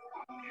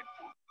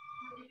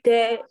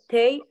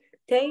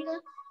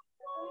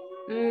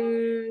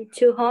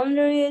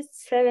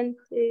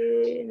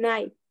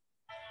 $279.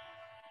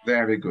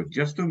 Very good.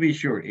 Just to be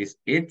sure, is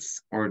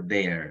it's or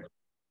there?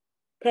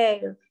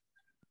 There.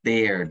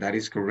 There, that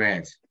is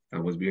correct.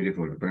 That was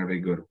beautiful. Very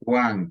good.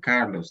 Juan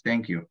Carlos,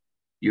 thank you.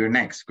 You're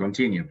next.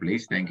 Continue,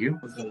 please. Thank you.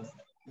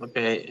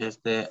 Okay. And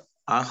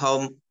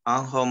how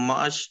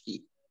much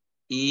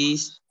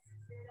is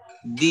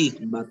this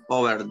but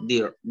over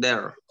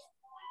there?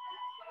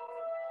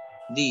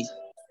 This.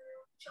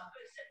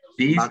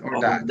 This but or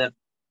that? There.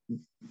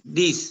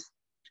 This.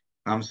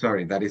 I'm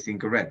sorry, that is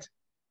incorrect.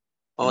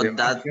 Oh, The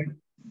that, option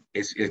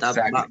is that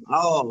exactly.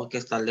 oh, que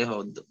está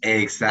lejos.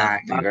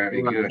 Exactly, That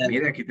very over good. there.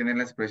 Mira, aquí tienen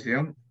la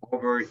expresión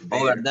over there.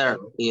 Over there.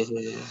 Yes,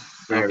 yes,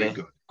 yes. Very Okay.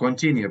 good.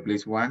 Continue,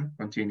 please, Juan.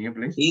 Continue,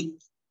 please.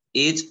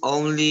 It's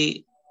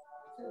only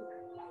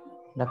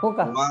La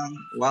cuca.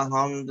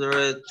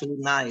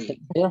 129.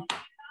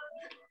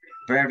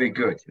 Very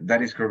good.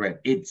 That is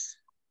correct. It's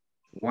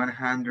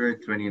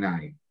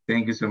 129.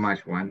 Thank you so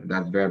much, Juan.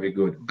 That's very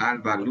good.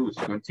 Alba Luz,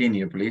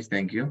 continue, please.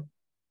 Thank you.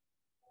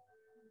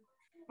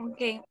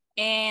 Okay.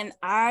 And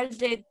are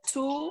the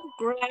two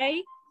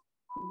gray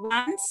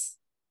ones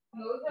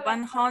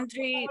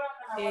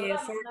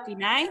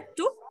 149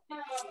 too?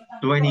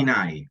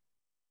 29.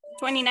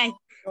 29.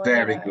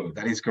 Very good.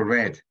 That is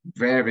correct.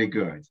 Very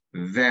good.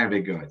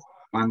 Very good.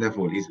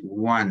 Wonderful. It's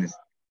ones.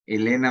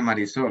 Elena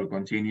Marisol,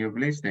 continue,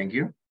 please. Thank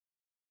you.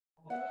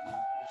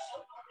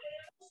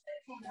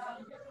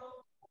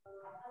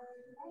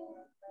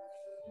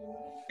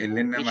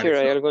 Elena Teacher,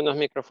 hay Marisol. algunos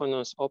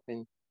micrófonos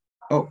open.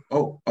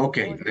 Oh,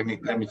 okay.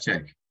 Let me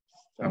check.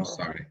 I'm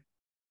sorry.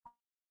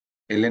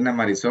 Elena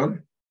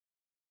Marisol.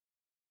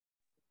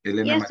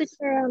 Elena Yes, Marisol.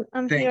 teacher,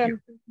 I'm Thank here. you.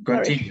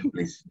 Continue,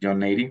 please. John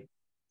Nady.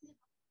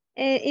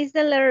 Is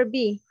the letter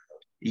B?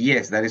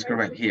 Yes, that is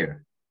correct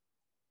here.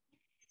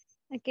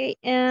 Okay.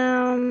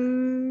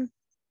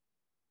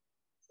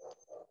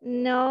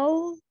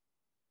 No,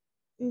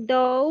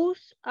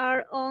 those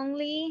are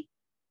only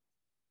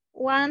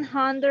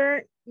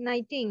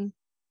 119.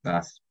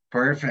 That's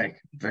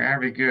perfect.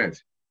 Very good.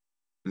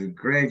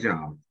 Great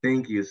job.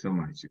 Thank you so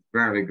much.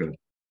 Very good.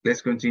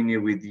 Let's continue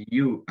with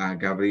you,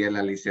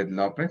 Gabriela Lizeth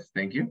Lopez.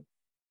 Thank you.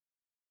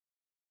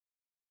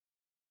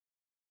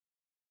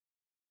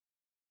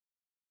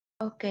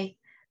 Okay.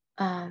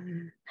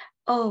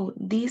 Oh,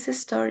 this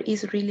store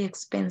is really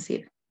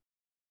expensive.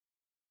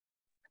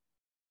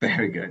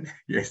 Very good.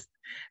 Yes.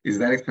 Is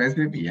that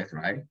expensive? Yes,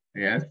 right?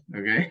 Yes.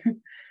 Okay.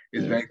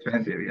 It's very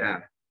expensive. Yeah.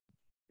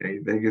 Okay.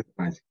 Thank you so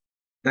much.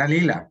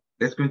 Dalila,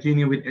 let's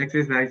continue with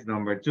exercise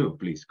number 2.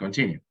 Please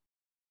continue.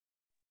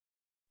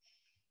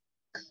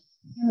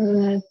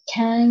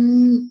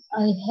 Can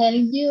I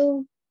help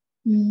you?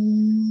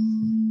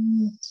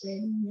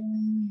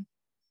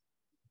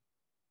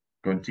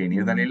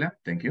 Continue, Dalila.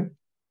 Thank you.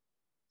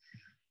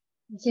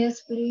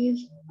 Yes,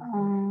 please.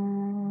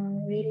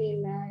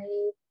 Really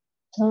like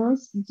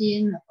toast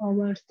in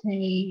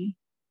overtime.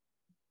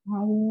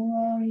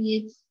 How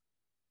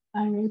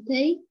are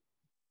they?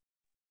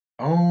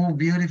 Oh,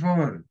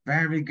 beautiful.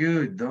 Very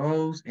good.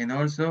 Those and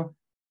also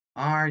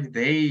are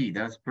they.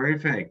 That's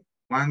perfect.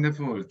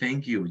 Wonderful.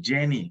 Thank you.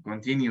 Jenny.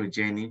 Continue,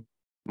 Jenny.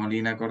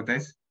 Molina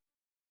Cortez.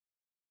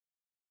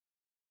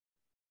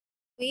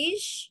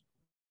 Which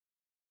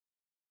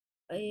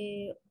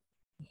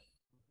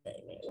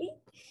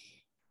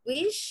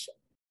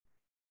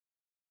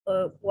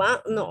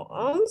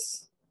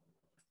ounce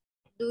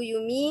do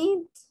you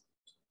mean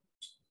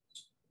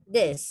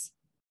this?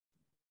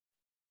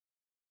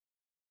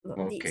 No,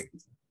 Okay.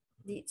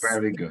 this.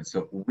 Very good.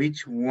 So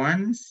which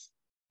ones?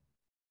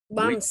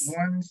 Which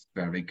ones?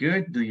 Very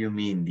good. Do you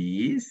mean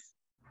these?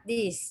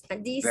 This.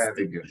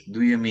 Very good.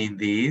 Do you mean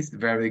these?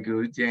 Very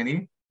good,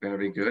 Jenny.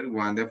 Very good.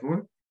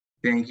 Wonderful.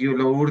 Thank you,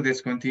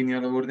 Lourdes. Continue,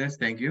 Lourdes.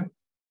 Thank you.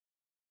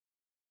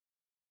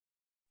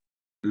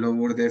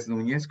 Lourdes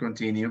Núñez,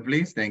 continue,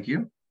 please. Thank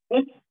you.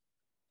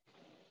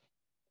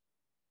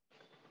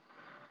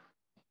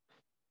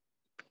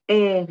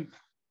 Here.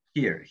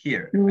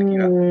 Aquí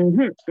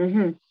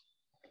va.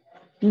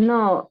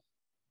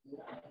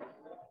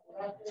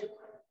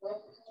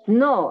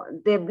 No,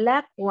 the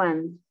black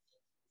one.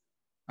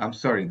 I'm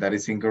sorry, that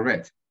is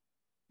incorrect.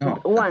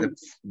 No,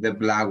 the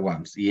black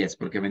ones. Yes,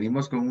 porque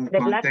venimos con un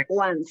context. Black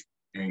ones.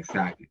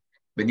 Exactly.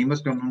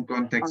 Venimos con un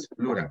context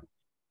plural.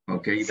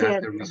 Okay,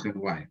 that's the reason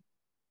why.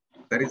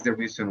 That is the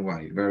reason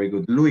why. Very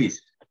good.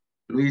 Luis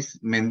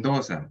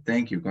Mendoza.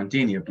 Thank you.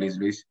 Continue, please,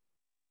 Luis.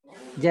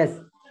 Yes.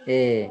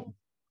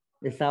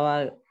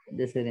 Estaba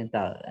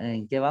desorientado.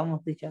 ¿En qué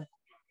vamos, teacher?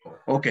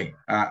 Ok,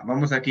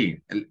 vamos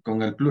aquí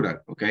con el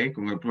plural, ok,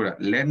 con el plural.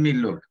 Let me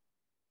look.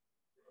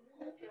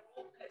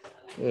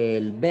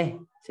 El B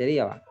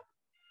sería, ¿va?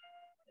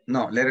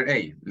 No, letter A,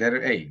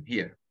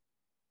 here.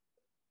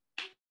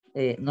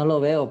 No lo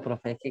veo,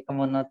 profe, es que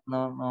como no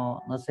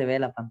se ve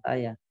la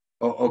pantalla.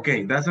 Ok,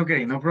 that's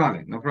okay, no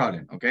problem,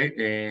 ok.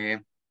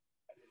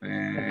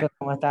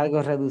 Como está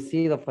algo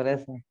reducido, por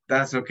eso.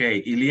 That's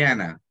okay.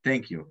 Iliana,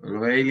 thank you. ¿Lo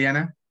ve,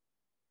 Iliana?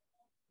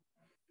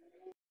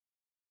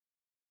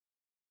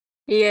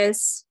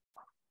 Yes.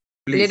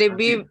 Please,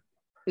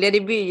 let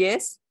it be,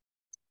 yes.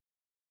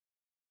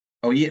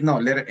 Oh, yeah, no,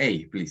 letter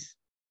A, please.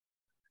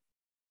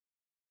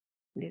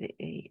 Letter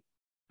A.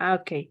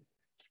 Okay.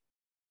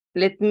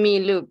 Let me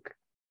look.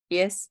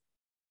 Yes.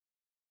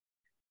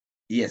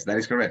 Yes, that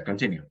is correct.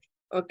 Continue.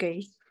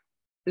 Okay.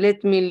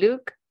 Let me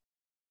look.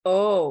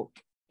 Oh,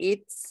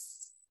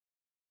 it's.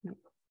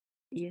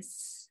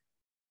 Yes.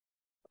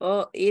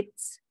 Oh,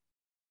 it's.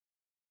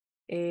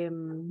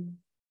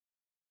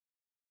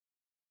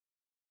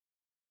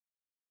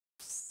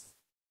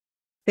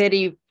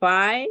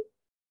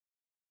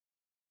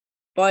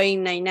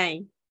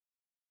 $35.99.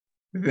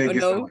 Thank you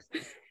so no. much.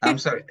 I'm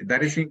sorry,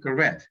 that is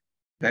incorrect.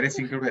 That is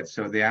incorrect.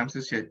 So the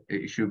answer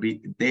should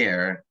be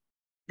there.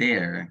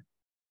 Okay,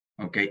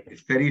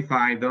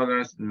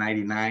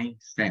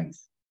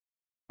 $35.99.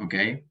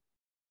 Okay.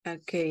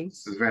 Okay.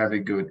 Very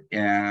good.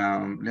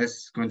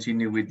 Let's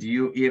continue with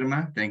you,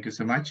 Irma. Thank you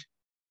so much.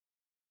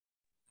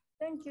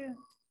 Thank you.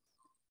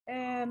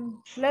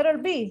 Letter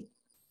B.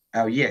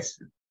 Oh, yes.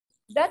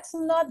 That's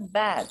not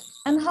bad.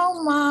 And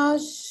how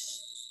much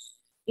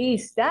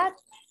is that?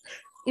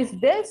 Is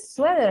this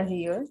sweater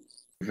here?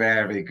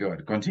 Very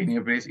good.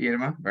 Continue, please,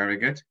 Irma. Very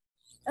good.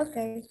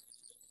 Okay.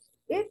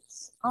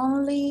 It's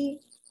only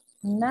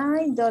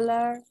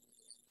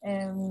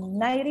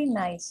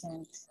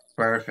 $9.99.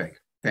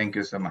 Perfect. Thank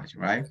you so much,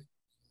 right?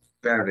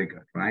 Very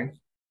good, right?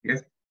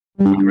 Yes.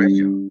 Great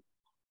job.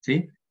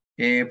 ¿Sí?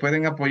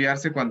 Pueden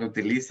apoyarse cuando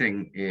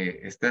utilicen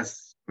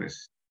estos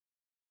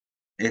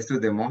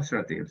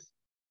demonstratives.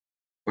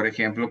 Por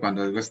ejemplo,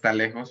 cuando algo está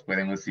lejos,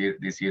 pueden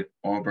decir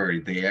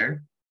over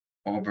there,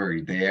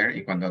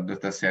 y cuando algo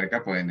está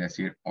cerca, pueden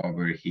decir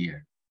over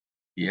here.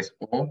 Y es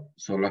o,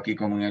 solo aquí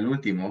como en el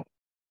último,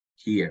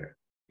 here,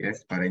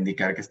 yes, para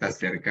indicar que está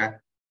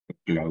cerca,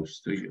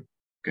 close to you.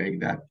 Okay,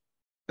 that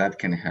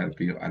can help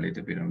you a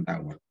little bit on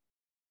that one.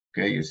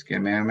 Okay, just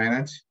give me a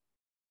minute.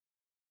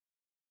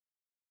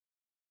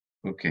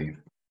 Okay.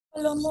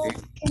 Palomo,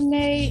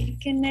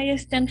 can I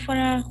stand for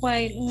a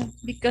while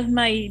because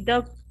my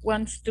dog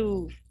wants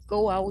to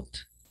go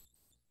out?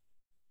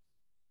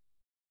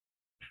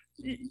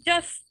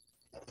 Just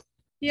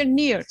you're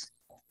near.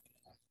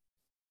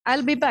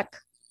 I'll be back.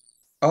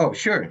 Oh,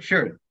 sure.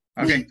 Okay.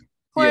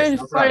 For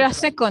Yes, no a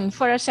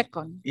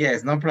second.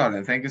 Yes, no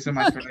problem. Thank you so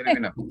much for letting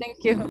me know.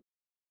 Thank you.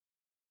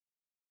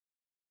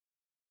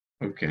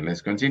 Okay,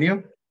 let's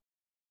continue.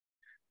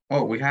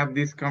 Oh, we have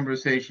this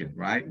conversation,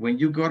 right? When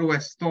you go to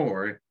a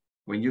store,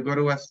 or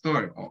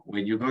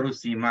when you go to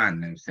see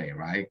man, let's say,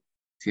 right?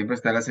 Siempre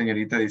está la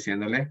señorita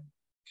diciéndole,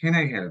 can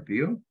I help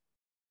you?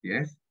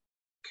 Yes.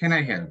 Can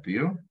I help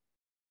you?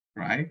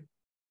 Right?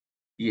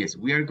 Yes,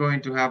 we are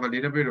going to have a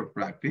little bit of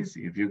practice.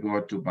 If you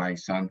go to buy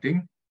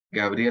something,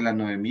 Gabriela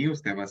Noemí,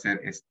 usted va a ser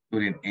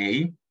student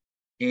A.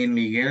 And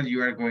Miguel,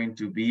 you are going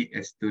to be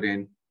a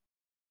student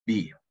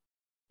B,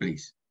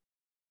 please.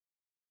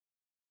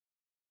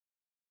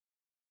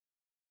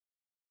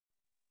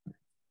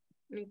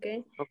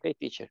 Okay. Okay,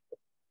 teacher.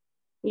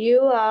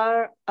 You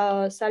are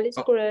Sally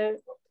Square.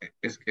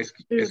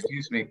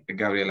 Excuse me,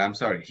 Gabriela, I'm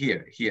sorry.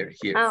 Here.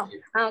 Oh,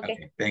 okay.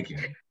 Okay, thank you.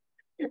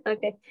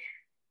 Okay.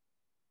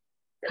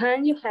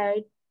 Can you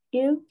help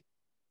you?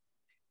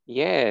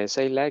 Yes,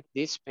 I like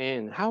this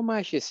pen. How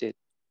much is it?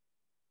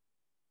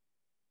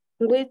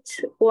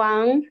 Which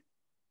one?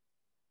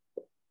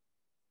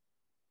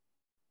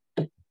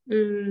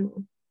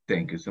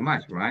 Thank you so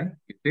much, right?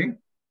 You see?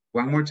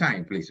 One more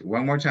time, please.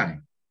 One more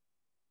time.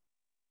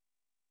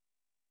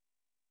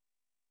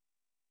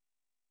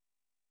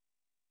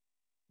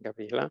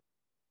 Gabriela?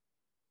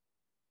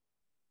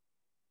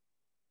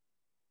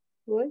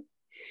 What?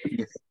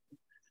 Yes.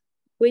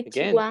 Which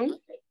Again? one?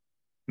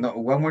 No,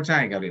 one more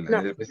time, Gabriela. No.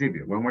 Desde el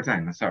principio. One more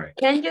time, I'm sorry.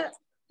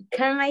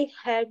 Can I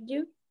help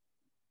you?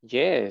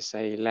 Yes,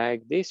 I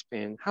like this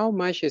pen. How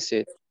much is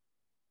it?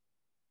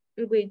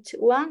 Which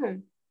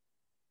one?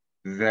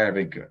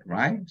 Very good,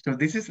 right? So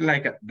this is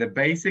like the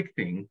basic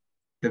thing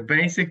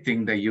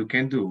that you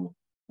can do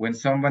when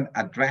someone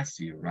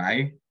addresses you,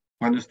 right?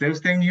 Cuando usted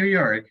está en New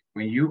York,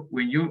 when you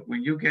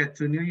get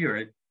to New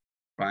York,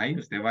 right?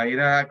 Usted va a ir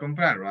a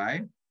comprar,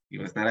 right? Y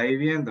va a estar ahí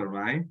viendo,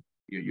 right?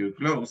 You're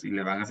close, y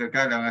le van a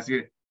acercar, le van a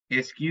decir,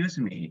 excuse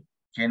me,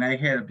 can I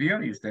help you?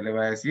 Y usted le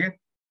va a decir,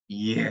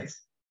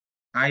 yes,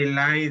 I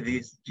like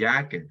this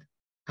jacket.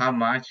 How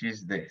much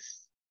is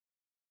this?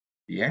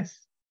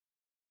 Yes,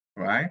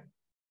 right?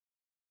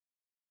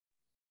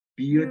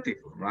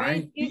 Beautiful,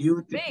 right?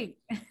 Beautiful.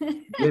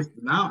 Yes,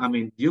 now, I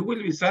mean,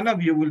 some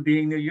of you will be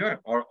in New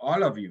York, or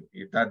all of you,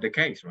 if that's the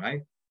case,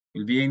 right?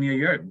 Will be in New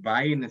York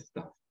buying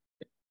stuff.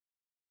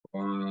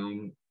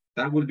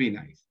 That would be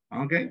nice,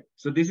 okay?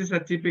 So this is a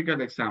typical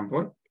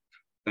example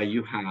that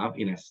you have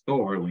in a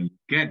store when you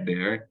get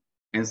there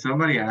and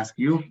somebody asks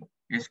you,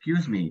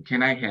 excuse me,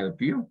 can I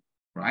help you,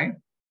 right?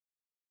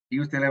 Y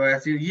usted le va a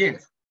decir,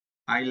 yes,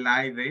 I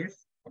like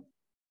this.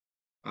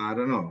 I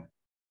don't know,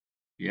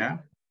 yeah?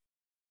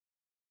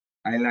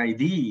 I like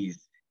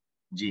these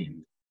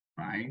jeans,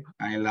 right?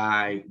 I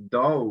like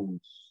those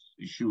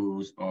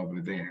shoes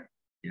over there.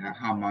 Yeah,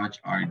 how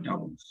much are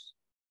those?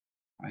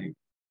 Right?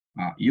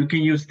 You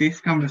can use this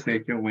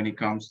conversation when it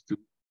comes to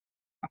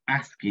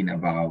asking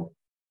about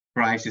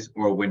prices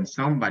or when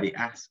somebody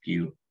asks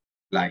you,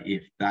 like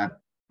if that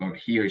or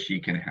he or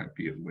she can help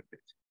you with it.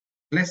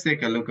 Let's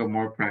take a look at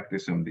more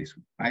practice on this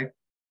one, right?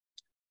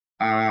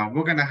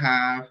 We're gonna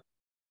have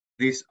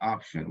this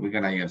option. We're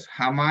gonna use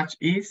how much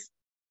is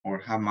or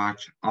how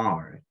much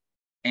are.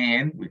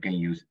 And we can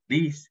use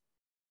this,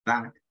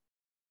 that,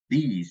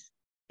 these,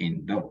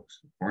 and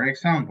those. For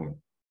example,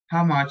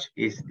 how much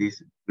is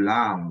this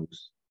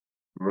blouse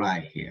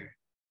right here?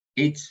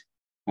 It's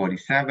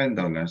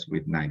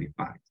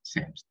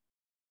 $47.95.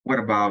 What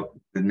about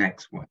the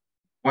next one?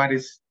 What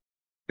is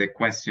the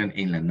question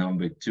in the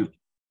number 2?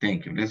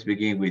 Thank you. Let's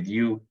begin with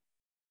you.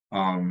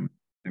 Let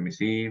me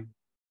see.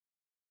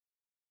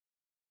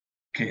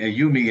 Okay,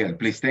 you, Miguel,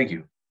 please. Thank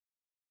you.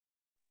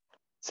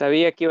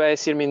 Sabía que iba a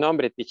decir mi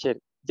nombre, teacher.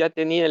 Ya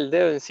tenía el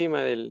dedo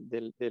encima del...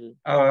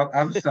 Oh,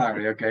 I'm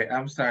sorry. Okay,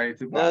 I'm sorry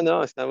to bother.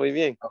 No, está muy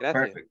bien. Oh,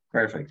 Gracias.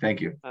 perfect.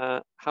 Thank you.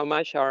 How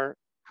much are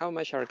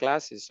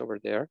classes over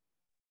there?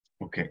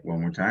 Okay, one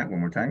more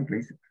time,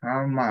 please.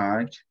 How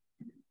much?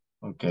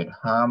 Okay,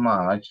 how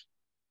much?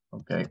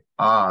 Okay,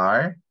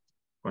 are,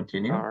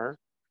 continue. Are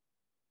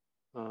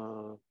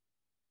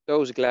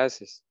those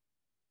glasses?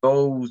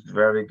 Those,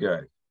 very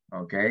good.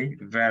 Okay,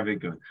 very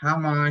good. How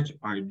much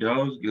are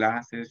those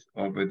glasses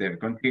over there?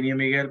 Continue,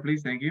 Miguel,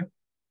 please. Thank you.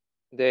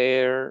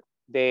 They're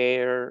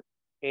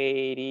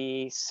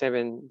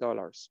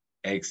 $87.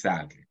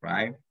 Exactly,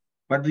 right?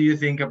 What do you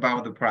think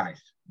about the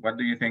price? What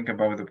do you think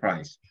about the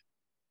price?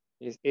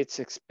 It's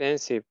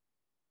expensive.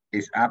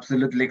 It's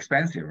absolutely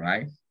expensive,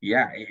 right?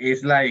 Yeah,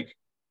 it's like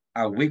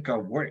a week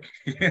of work.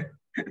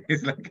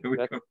 It's like a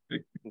week of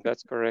work.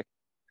 That's correct.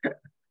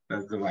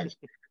 That's too much.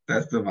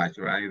 That's too much,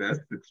 right? That's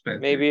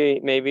expensive.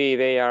 Maybe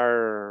they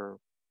are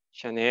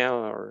Chanel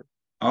or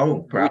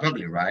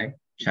probably, Gucci. right?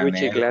 Chanel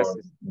Chanel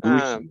glasses. or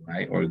Gucci,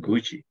 right? Or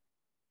Gucci.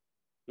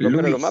 Pero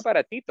lo más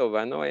baratito,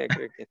 va, no vaya a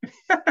creer que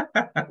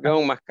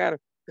vean más caro.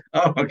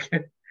 Oh,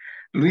 okay.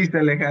 Luis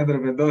Alejandro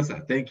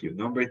Mendoza, thank you.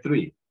 Number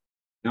 3.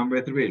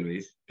 Number 3,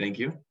 Luis. Thank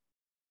you.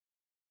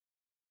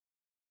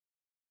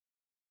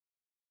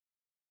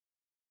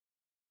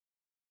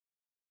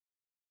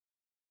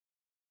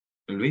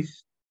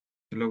 Luis.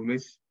 Hello,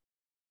 Luis.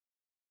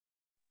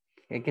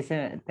 Es que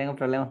tengo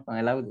problemas con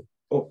el audio.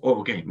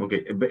 Okay.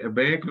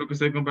 ¿Ve lo que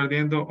estoy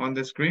compartiendo on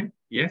the screen?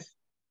 Yes.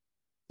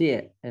 Sí,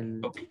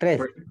 el 3.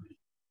 Perfect.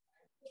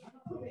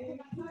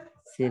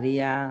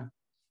 Sería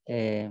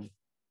they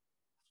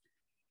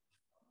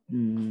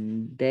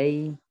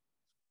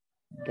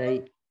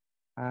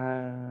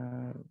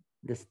are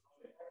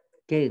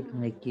 ¿qué?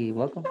 ¿Me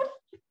equivoco?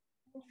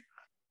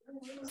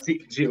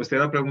 Sí, usted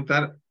va a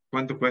preguntar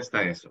cuánto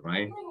cuesta eso,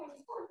 right?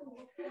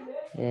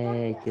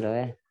 Quiero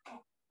ver.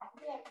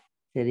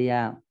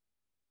 Sería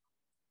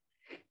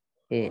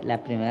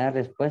la primera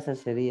respuesta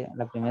sería,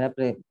 la primera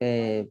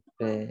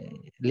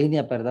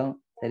línea,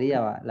 perdón,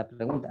 sería la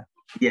pregunta.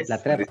 Yes,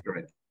 la that is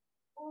correct.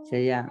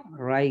 Sería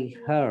right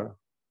here.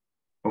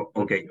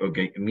 Okay.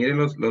 Mire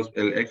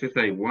el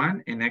exercise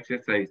 1 and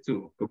exercise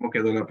 2. ¿Cómo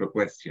quedó la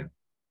propuesta?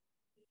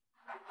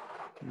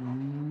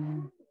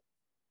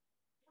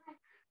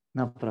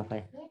 No,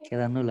 profe,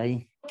 queda nula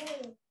ahí.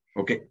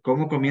 Okay,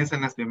 ¿cómo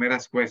comienzan las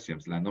primeras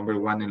questions? La number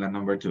 1 y la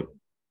number 2.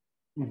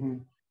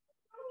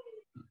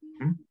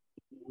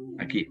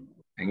 Aquí,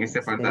 en este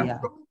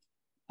apartado.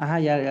 Ajá,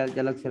 ya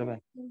lo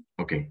observé.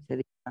 Ok.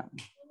 Sería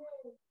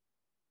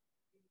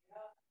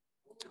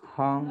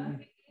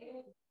home.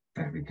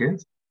 Very good.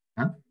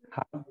 ¿Ah?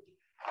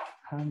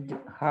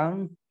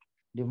 How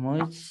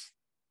much.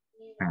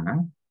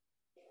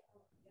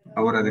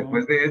 Ahora,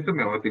 después de esto,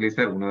 me voy a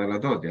utilizar uno de los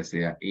dos, ya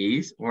sea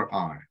is or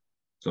are.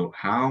 So,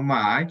 how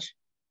much?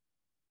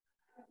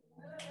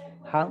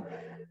 How,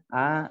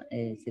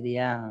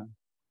 sería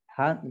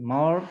how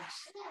much,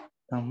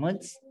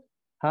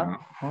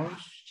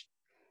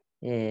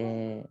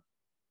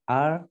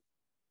 are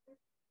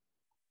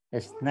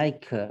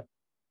sneaker.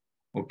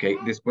 Ok,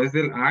 después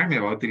del are me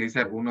va a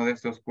utilizar uno de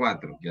estos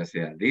 4, ya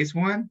sea this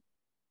one,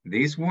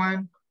 this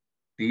one,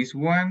 this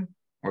one,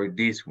 or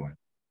this one.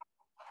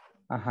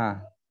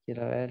 Ajá,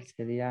 quiero ver,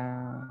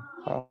 sería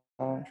how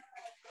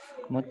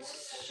much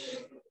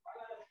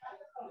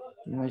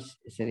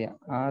sería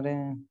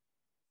are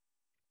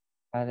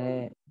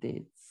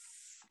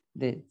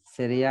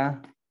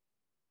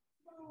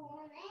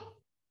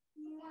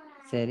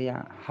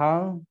sería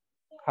how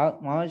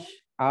much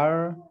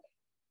are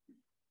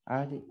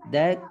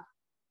that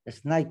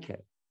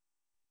sneaker.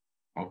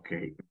 Ok.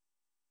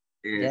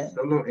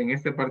 Solo en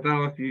este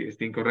apartado sí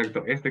está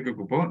incorrecto. Este que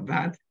ocupó,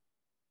 that,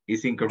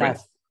 is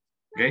incorrect.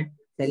 Ok.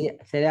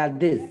 Sería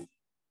this.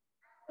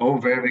 Oh,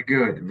 very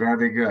good,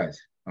 very good.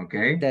 Ok.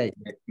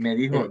 Me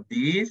dijo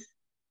this,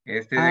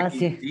 este de aquí,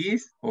 sí.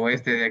 this, o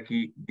este de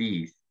aquí,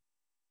 this.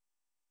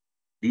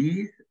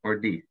 This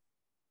or this.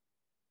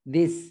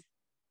 This.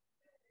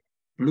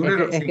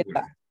 Plural o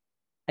singular.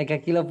 Es que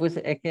aquí lo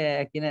puse, es que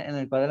aquí en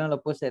el cuaderno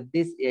lo puse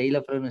this y ahí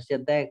lo pronuncié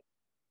that.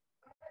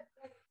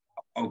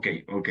 Ok.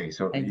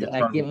 So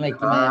aquí me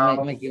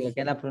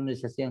equivoqué en la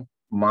pronunciación.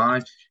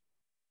 Much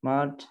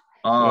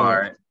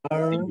are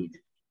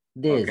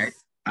this. Okay.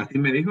 ¿Así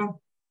me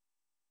dijo?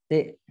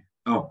 Sí.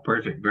 Oh,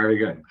 perfect. Very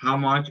good. How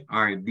much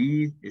are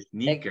these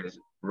sneakers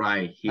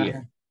right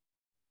here?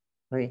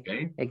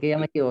 Okay. Es que ya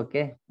me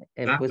equivoqué.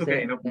 That's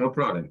okay. No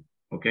problem.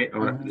 Ok.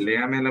 Ahora,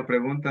 léame la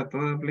pregunta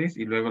toda, please,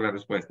 y luego la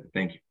respuesta.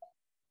 Thank you.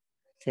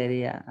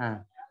 Sería,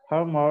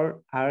 how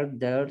more are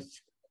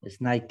those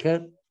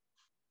sneakers?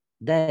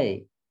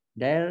 They're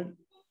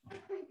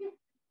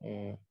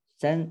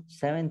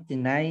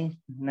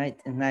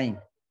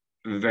 $79.99.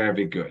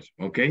 Very good.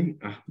 Okay.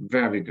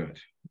 Very good.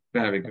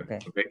 Very good.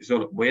 Okay.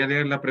 So voy a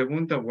leer la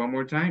pregunta one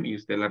more time y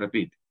usted la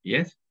repite.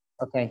 Yes?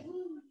 Okay.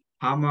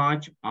 How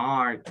much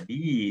are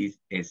these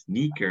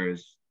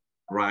sneakers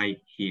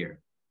right here?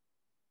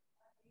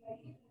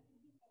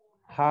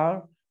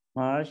 How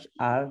much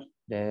are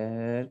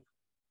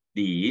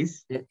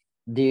these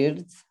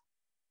sneakers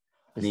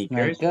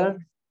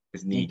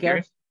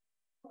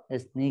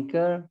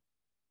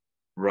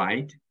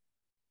right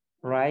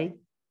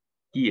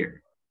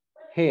here?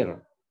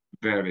 Here.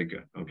 Very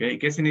good. Okay.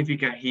 ¿Qué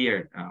significa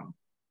here?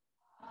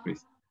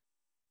 Chris?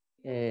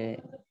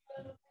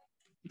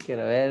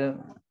 Quiero ver.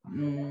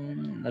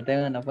 No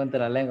tengo en la punta de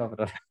la lengua,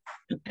 pero.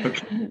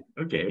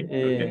 Okay.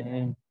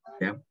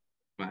 Yeah.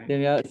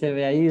 Se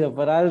me ha ido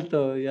por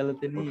alto, ya lo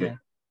tenía. Okay.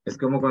 Es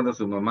como cuando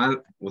su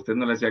mamá, usted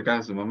no le hacía caso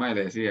a su mamá y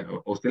le decía,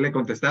 o usted le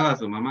contestaba a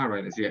su mamá,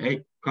 right? Le decía,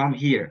 hey, come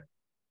here,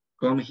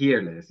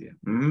 le decía.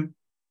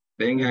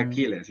 Venga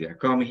aquí, le decía,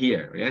 come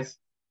here, yes?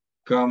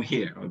 Come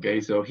here,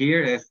 okay? So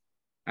here es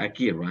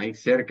aquí, right?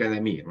 Cerca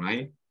de mí,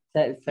 right?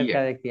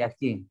 Cerca de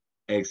aquí.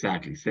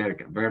 Exactly,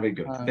 cerca. Very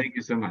good. Thank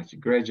you so much.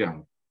 Great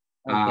job.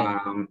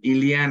 Okay.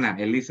 Ileana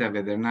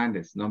Elizabeth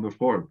Hernandez, number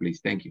 4, please.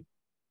 Thank you.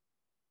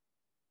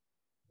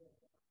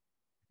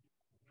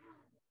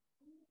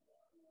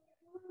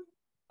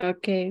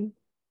 Okay.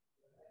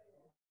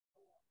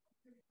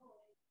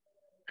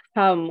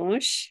 How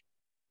much?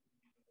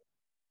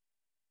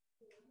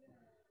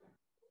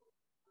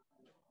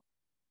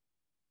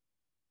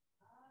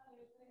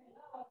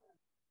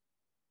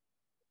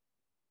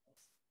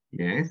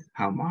 Yes,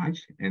 how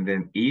much? And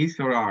then is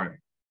or are?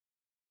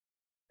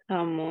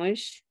 How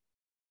much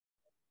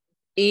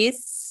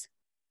is?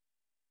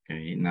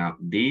 Okay, now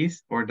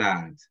this or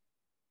that?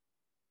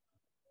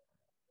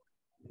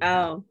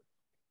 Oh.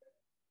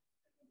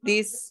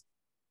 This.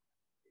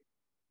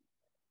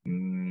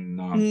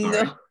 No, I'm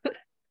sorry. No.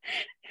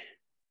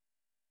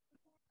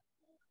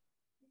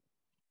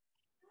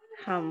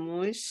 How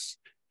much?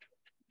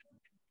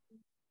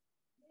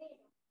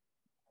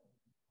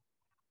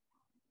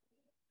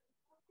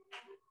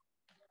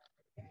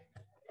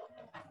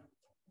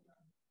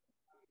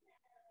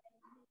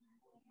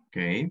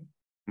 Okay.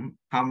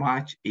 How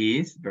much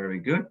is? Very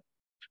good.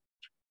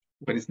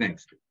 What is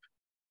next?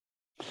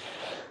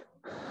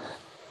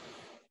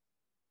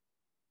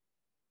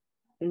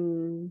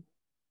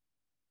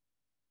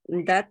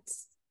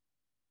 That's.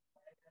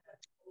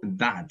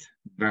 That.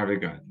 Very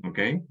good.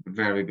 Okay.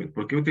 Very good.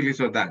 ¿Por qué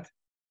utilizo that?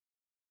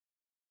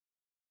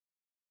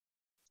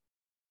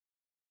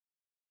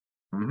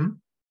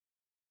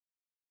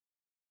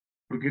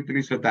 ¿Por qué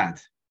utilizo that?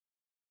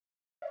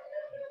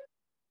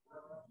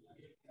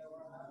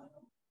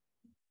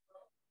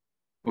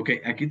 Ok,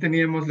 aquí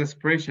teníamos la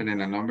expression en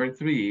la number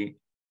 3,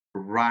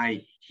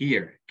 right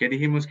here. ¿Qué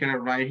dijimos que era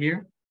right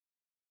here?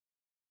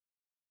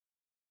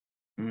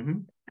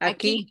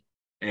 Aquí.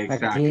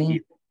 Exactly.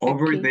 Aquí.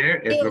 Over Aquí.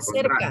 there es lo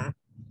Cerca. contrario.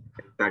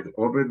 Exacto.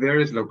 Over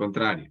there es lo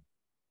contrario.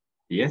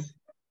 Yes?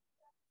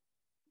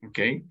 Ok,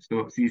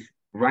 so si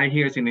right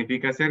here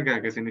significa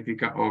cerca, ¿qué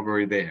significa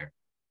over there?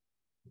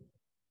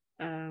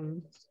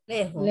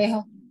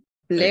 Lejos.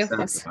 Lejos.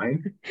 Exacto,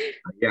 right?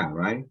 Yeah,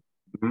 right?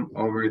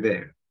 Over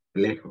there.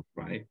 Lejos,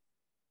 right?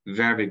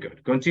 Very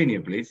good.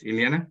 Continue, please,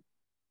 Ileana.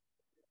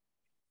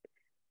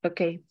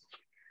 Okay.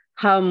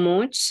 How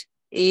much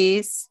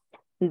is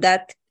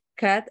that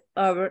cat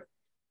over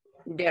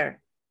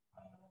there?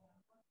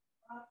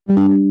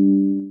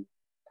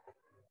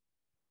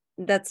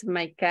 That's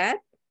my cat.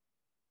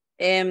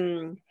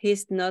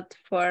 He's not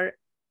for,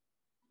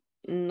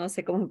 no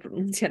sé cómo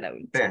pronuncia la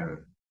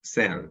última.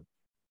 Sell.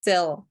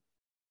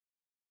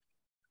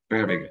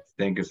 Very good.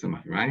 Thank you so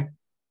much, right?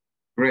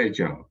 Great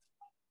job.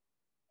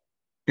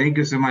 Thank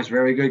you so much.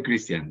 Very good,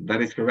 Christian. That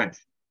is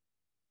correct.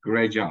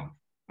 Great job.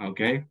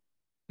 Okay.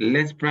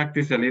 Let's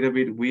practice a little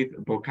bit with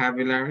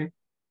vocabulary.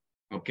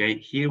 Okay.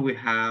 Here we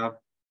have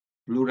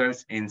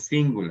plurals and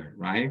singular,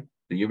 right?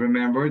 Do you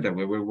remember that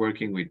we were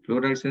working with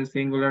plurals and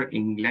singular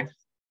English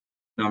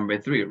number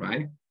 3,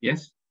 right?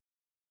 Yes.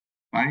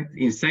 Right.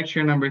 In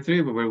section number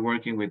 3, we were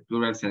working with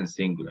plurals and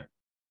singular.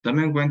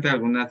 Tome en cuenta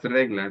algunas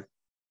reglas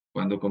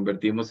cuando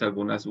convertimos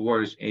algunas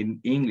words in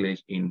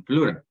English in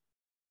plural.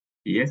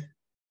 Yes.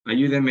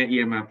 Ayúdeme,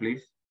 Irma,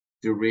 please,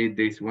 to read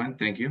this one.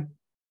 Thank you.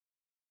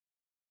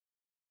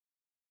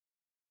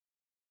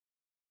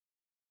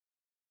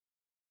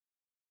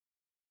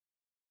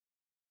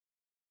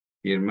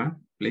 Irma,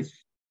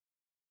 please.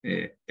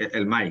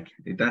 El mic,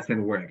 it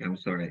doesn't work. I'm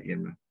sorry,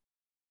 Irma.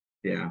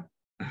 Yeah.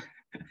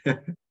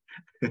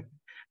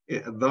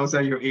 Those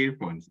are your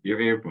earphones,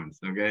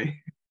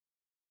 okay?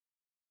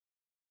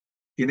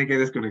 Tiene que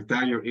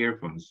desconectar your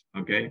earphones,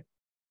 okay?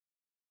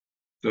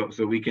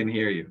 So we can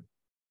hear you.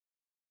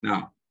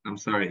 No, I'm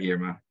sorry,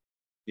 Irma.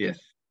 Yes.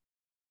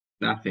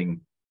 Nothing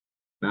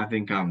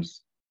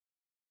comes.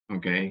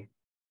 Okay.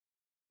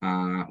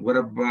 What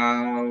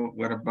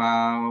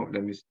about,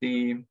 let me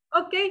see.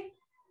 Okay.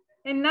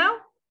 And now?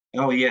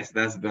 Oh, yes,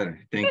 that's better.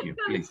 Thank you,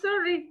 I'm please.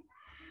 sorry.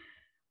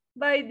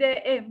 by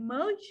the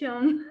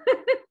emotion.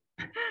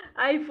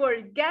 I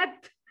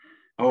forget.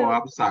 Oh, to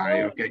I'm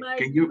sorry. put Okay. my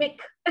Can you mic.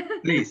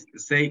 please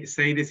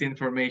say this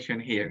information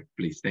here,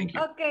 please? Thank you.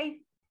 Okay.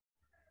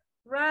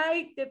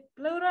 Write the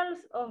plurals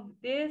of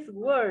these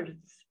words.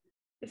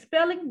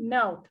 Spelling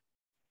note.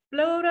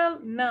 Plural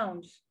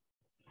nouns.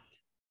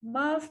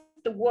 Most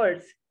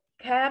words.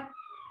 Cap,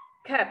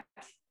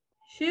 caps.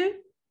 Shoe,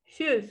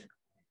 shoes.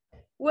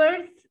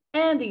 Words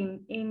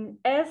ending in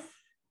S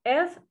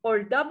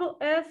or double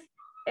S,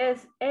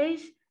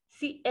 SH,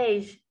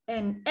 CH,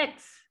 and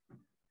X.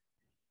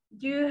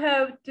 You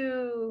have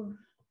to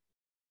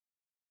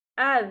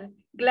add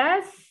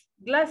glass,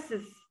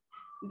 glasses,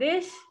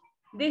 dish,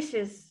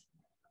 dishes,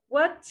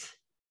 watch,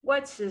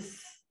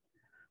 watches.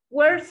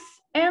 Words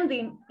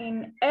ending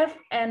in F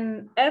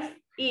and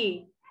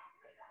FE.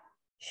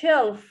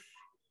 Shelf,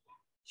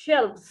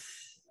 shelves,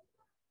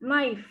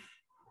 knife,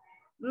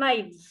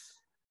 knives.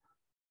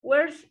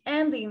 Words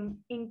ending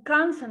in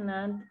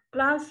consonant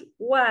plus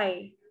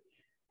Y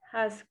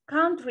has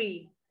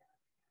country,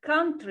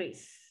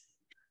 countries.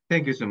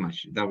 Thank you so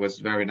much. That was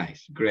very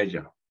nice. Great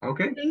job.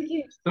 Okay. Thank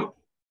you. So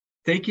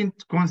take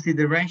into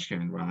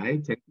consideration,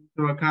 right? Take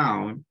into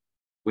account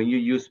when you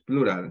use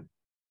plural,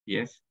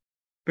 yes,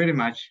 pretty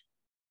much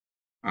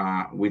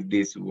with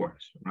these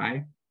words,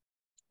 right?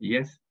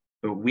 Yes.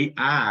 So we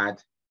add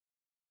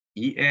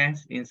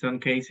ES in some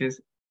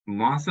cases,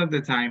 most of the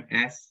time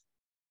S,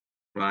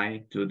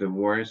 right, to the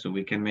word so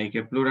we can make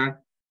a plural.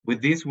 With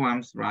these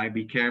ones, right,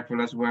 be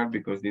careful as well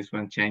because this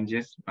one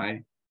changes,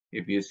 right?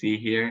 If you see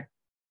here,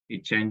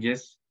 it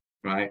changes,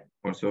 right?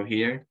 Also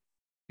here,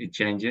 it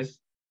changes,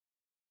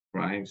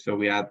 right? So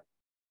we add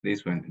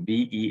this one,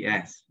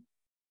 BES,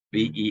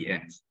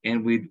 BES.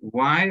 And with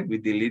Y, we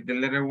delete the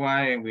letter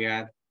Y and we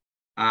add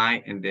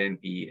I and then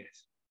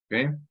ES,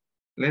 okay?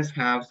 Let's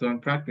have some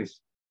practice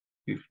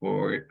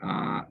before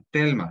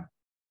Telma.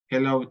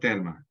 Hello,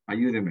 Telma.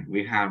 Ayúdeme.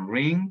 We have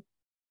ring,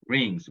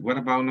 rings. What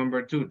about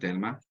number 2,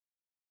 Telma?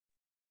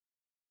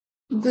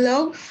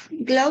 Glove,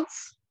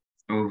 gloves.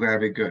 Oh,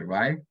 very good,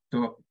 right?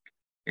 So,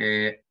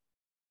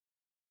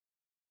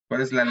 what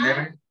is la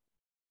letter?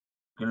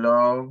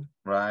 Glove,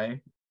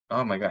 right?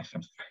 Oh my gosh,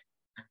 I'm sorry.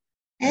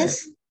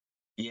 S.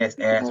 Yes,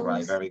 S,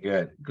 right? Very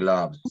good.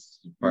 Gloves.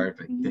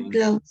 Perfect. Thank you.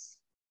 Gloves.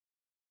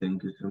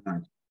 Thank you so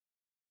much.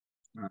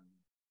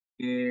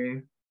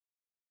 Okay.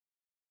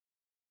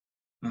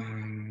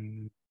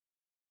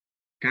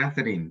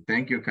 Catherine.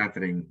 Thank you,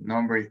 Catherine.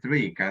 Number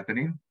 3,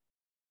 Catherine.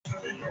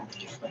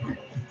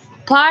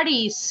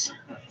 Parties.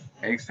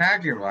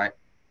 Exactly right.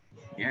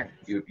 Yeah,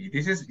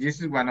 this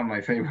is one of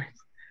my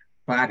favorites.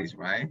 Parties,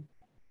 right?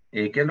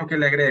 ¿Qué es lo que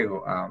le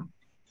agrego?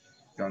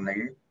 Don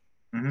Negri?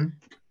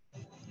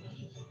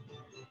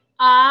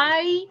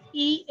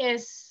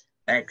 IES.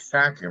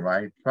 Exactly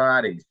right.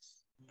 Parties.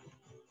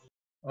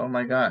 Oh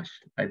my gosh,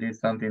 I did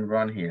something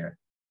wrong here.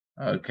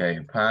 Okay,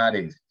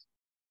 parties.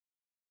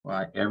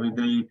 Right, every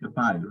day it's a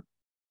party.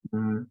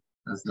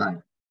 That's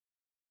life.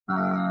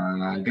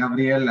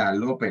 Gabriela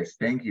Lopez,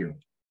 thank you.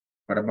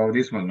 What about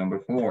this one, number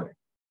 4?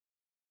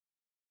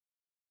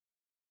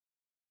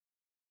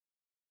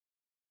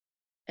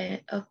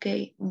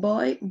 Okay,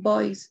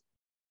 boys.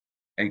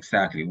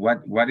 Exactly.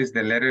 What is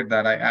the letter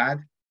that I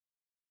add?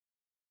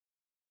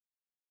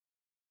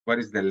 What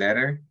is the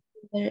letter?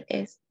 Letter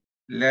S.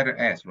 Letter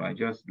S, right?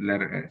 Just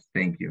letter S.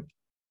 Thank you.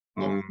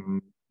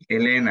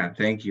 Elena,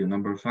 thank you.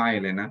 Number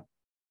 5, Elena.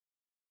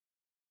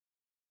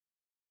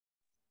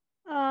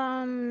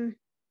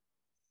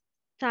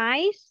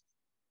 Size.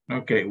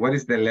 Okay, what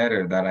is the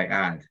letter that I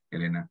add,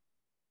 Elena?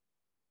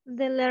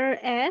 The letter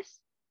S.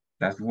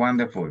 That's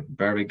wonderful.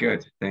 Very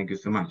good. Thank you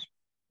so much.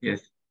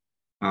 Yes.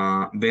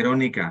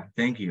 Veronica,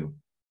 thank you.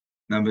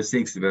 Number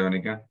 6,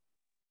 Veronica.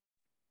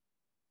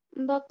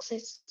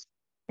 Boxes.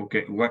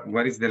 Okay,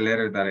 what is the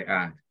letter that I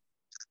add?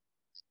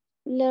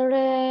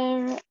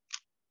 Letter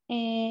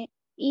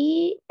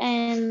E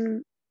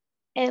and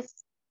F.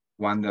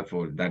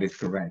 Wonderful. That is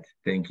correct.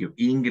 Thank you.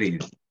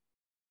 Ingrid.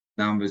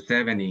 Number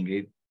 7,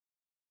 Ingrid.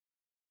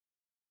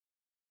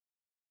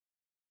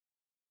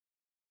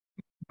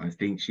 I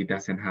think she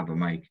doesn't have a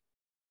mic.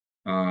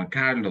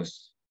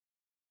 Carlos.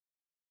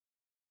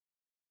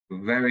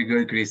 Very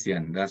good,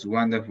 Christian. That's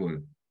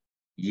wonderful.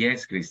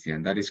 Yes,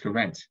 Christian, that is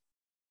correct.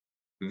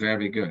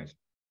 Very good.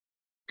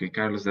 Okay,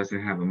 Carlos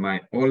doesn't have a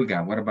mic.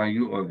 Olga, what about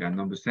you, Olga?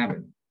 Number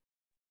 7.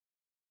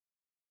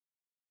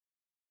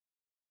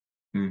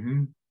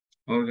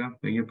 Olga,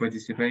 can you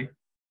participate?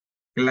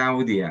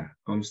 Claudia,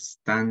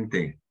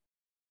 Constante.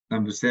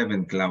 Number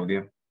 7,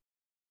 Claudia.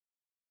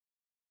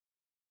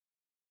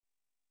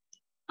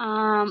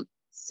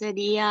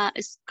 Sería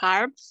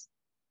scarves.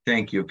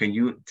 Thank you. Can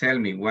you tell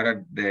me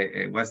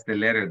what's the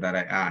letter that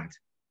I add?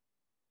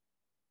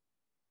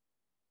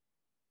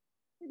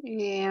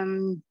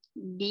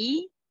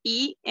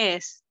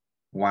 B-E-S.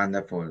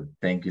 Wonderful.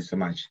 Thank you so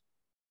much.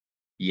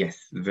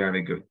 Yes,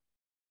 very good.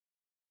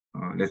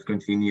 Let's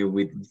continue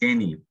with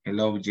Jenny.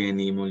 Hello,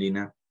 Jenny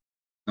Molina.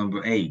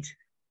 Number 8.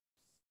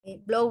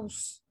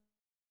 Blouse.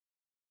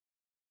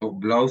 Oh,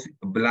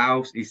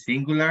 blouse is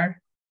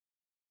singular?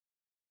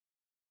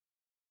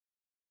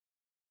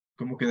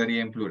 ¿Cómo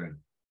quedaría en plural?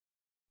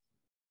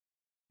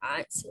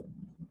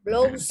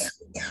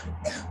 Blouse.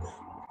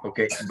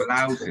 Okay,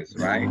 blouses,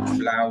 right?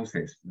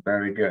 Blouses,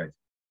 very good.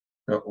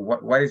 So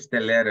what is the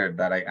letter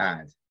that I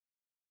add?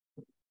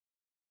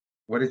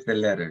 What is the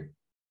letter?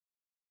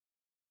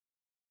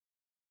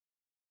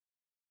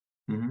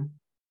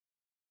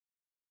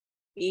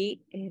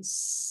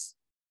 ES.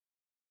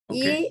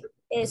 Okay.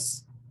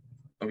 ES.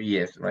 Oh,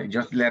 yes, right.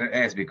 Just letter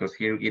S because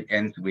here it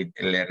ends with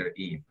letter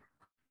E.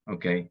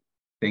 Okay.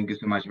 Thank you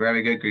so much.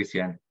 Very good,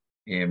 Christian.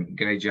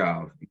 Great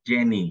job.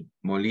 Jenny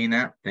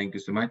Molina, thank you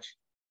so much.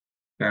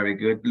 Very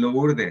good.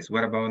 Lourdes,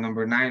 what about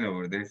number 9,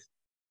 Lourdes?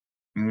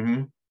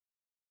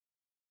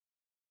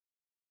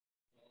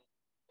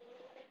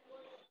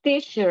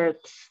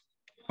 T-shirts.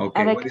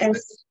 Okay, what is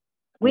this?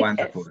 With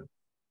Wonderful. S.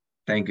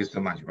 Thank you so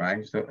much,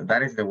 right? So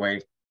that is the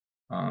way,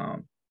 oh,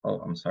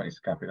 I'm sorry, it's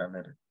capital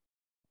letter.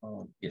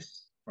 Oh,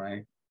 yes,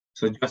 right?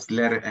 So just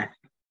letter F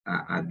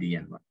at the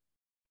end, right?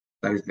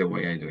 That is the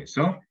way I do it.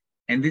 So,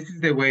 and this is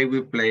the way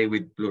we play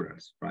with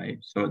plurals, right?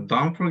 So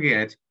don't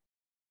forget,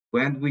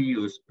 when we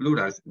use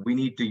plurals, we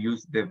need to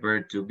use the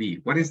verb to be.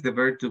 What is the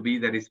verb to be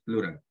that is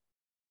plural?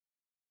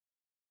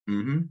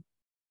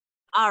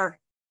 Are.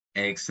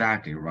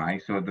 Exactly,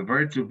 right? So the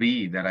verb to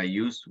be that I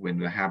use when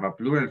we have a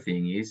plural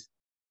thing is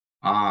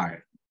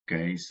are.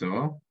 Okay,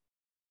 so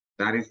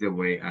that is the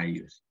way I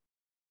use.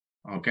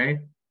 Okay,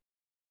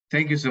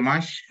 thank you so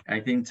much. I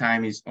think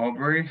time is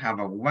over. Have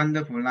a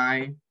wonderful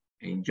night.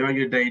 Enjoy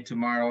your day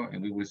tomorrow,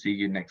 and we will see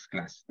you next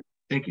class.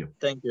 Thank you.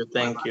 Thank you.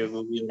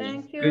 Good evening.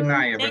 Thank you. Good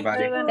night,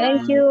 everybody.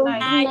 Thank you.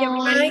 Hi,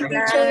 everybody. Thank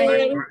you so much for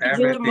See you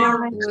everything.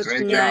 tomorrow. Good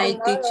Great night,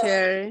 job.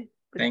 teacher.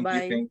 Thank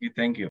Goodbye. you.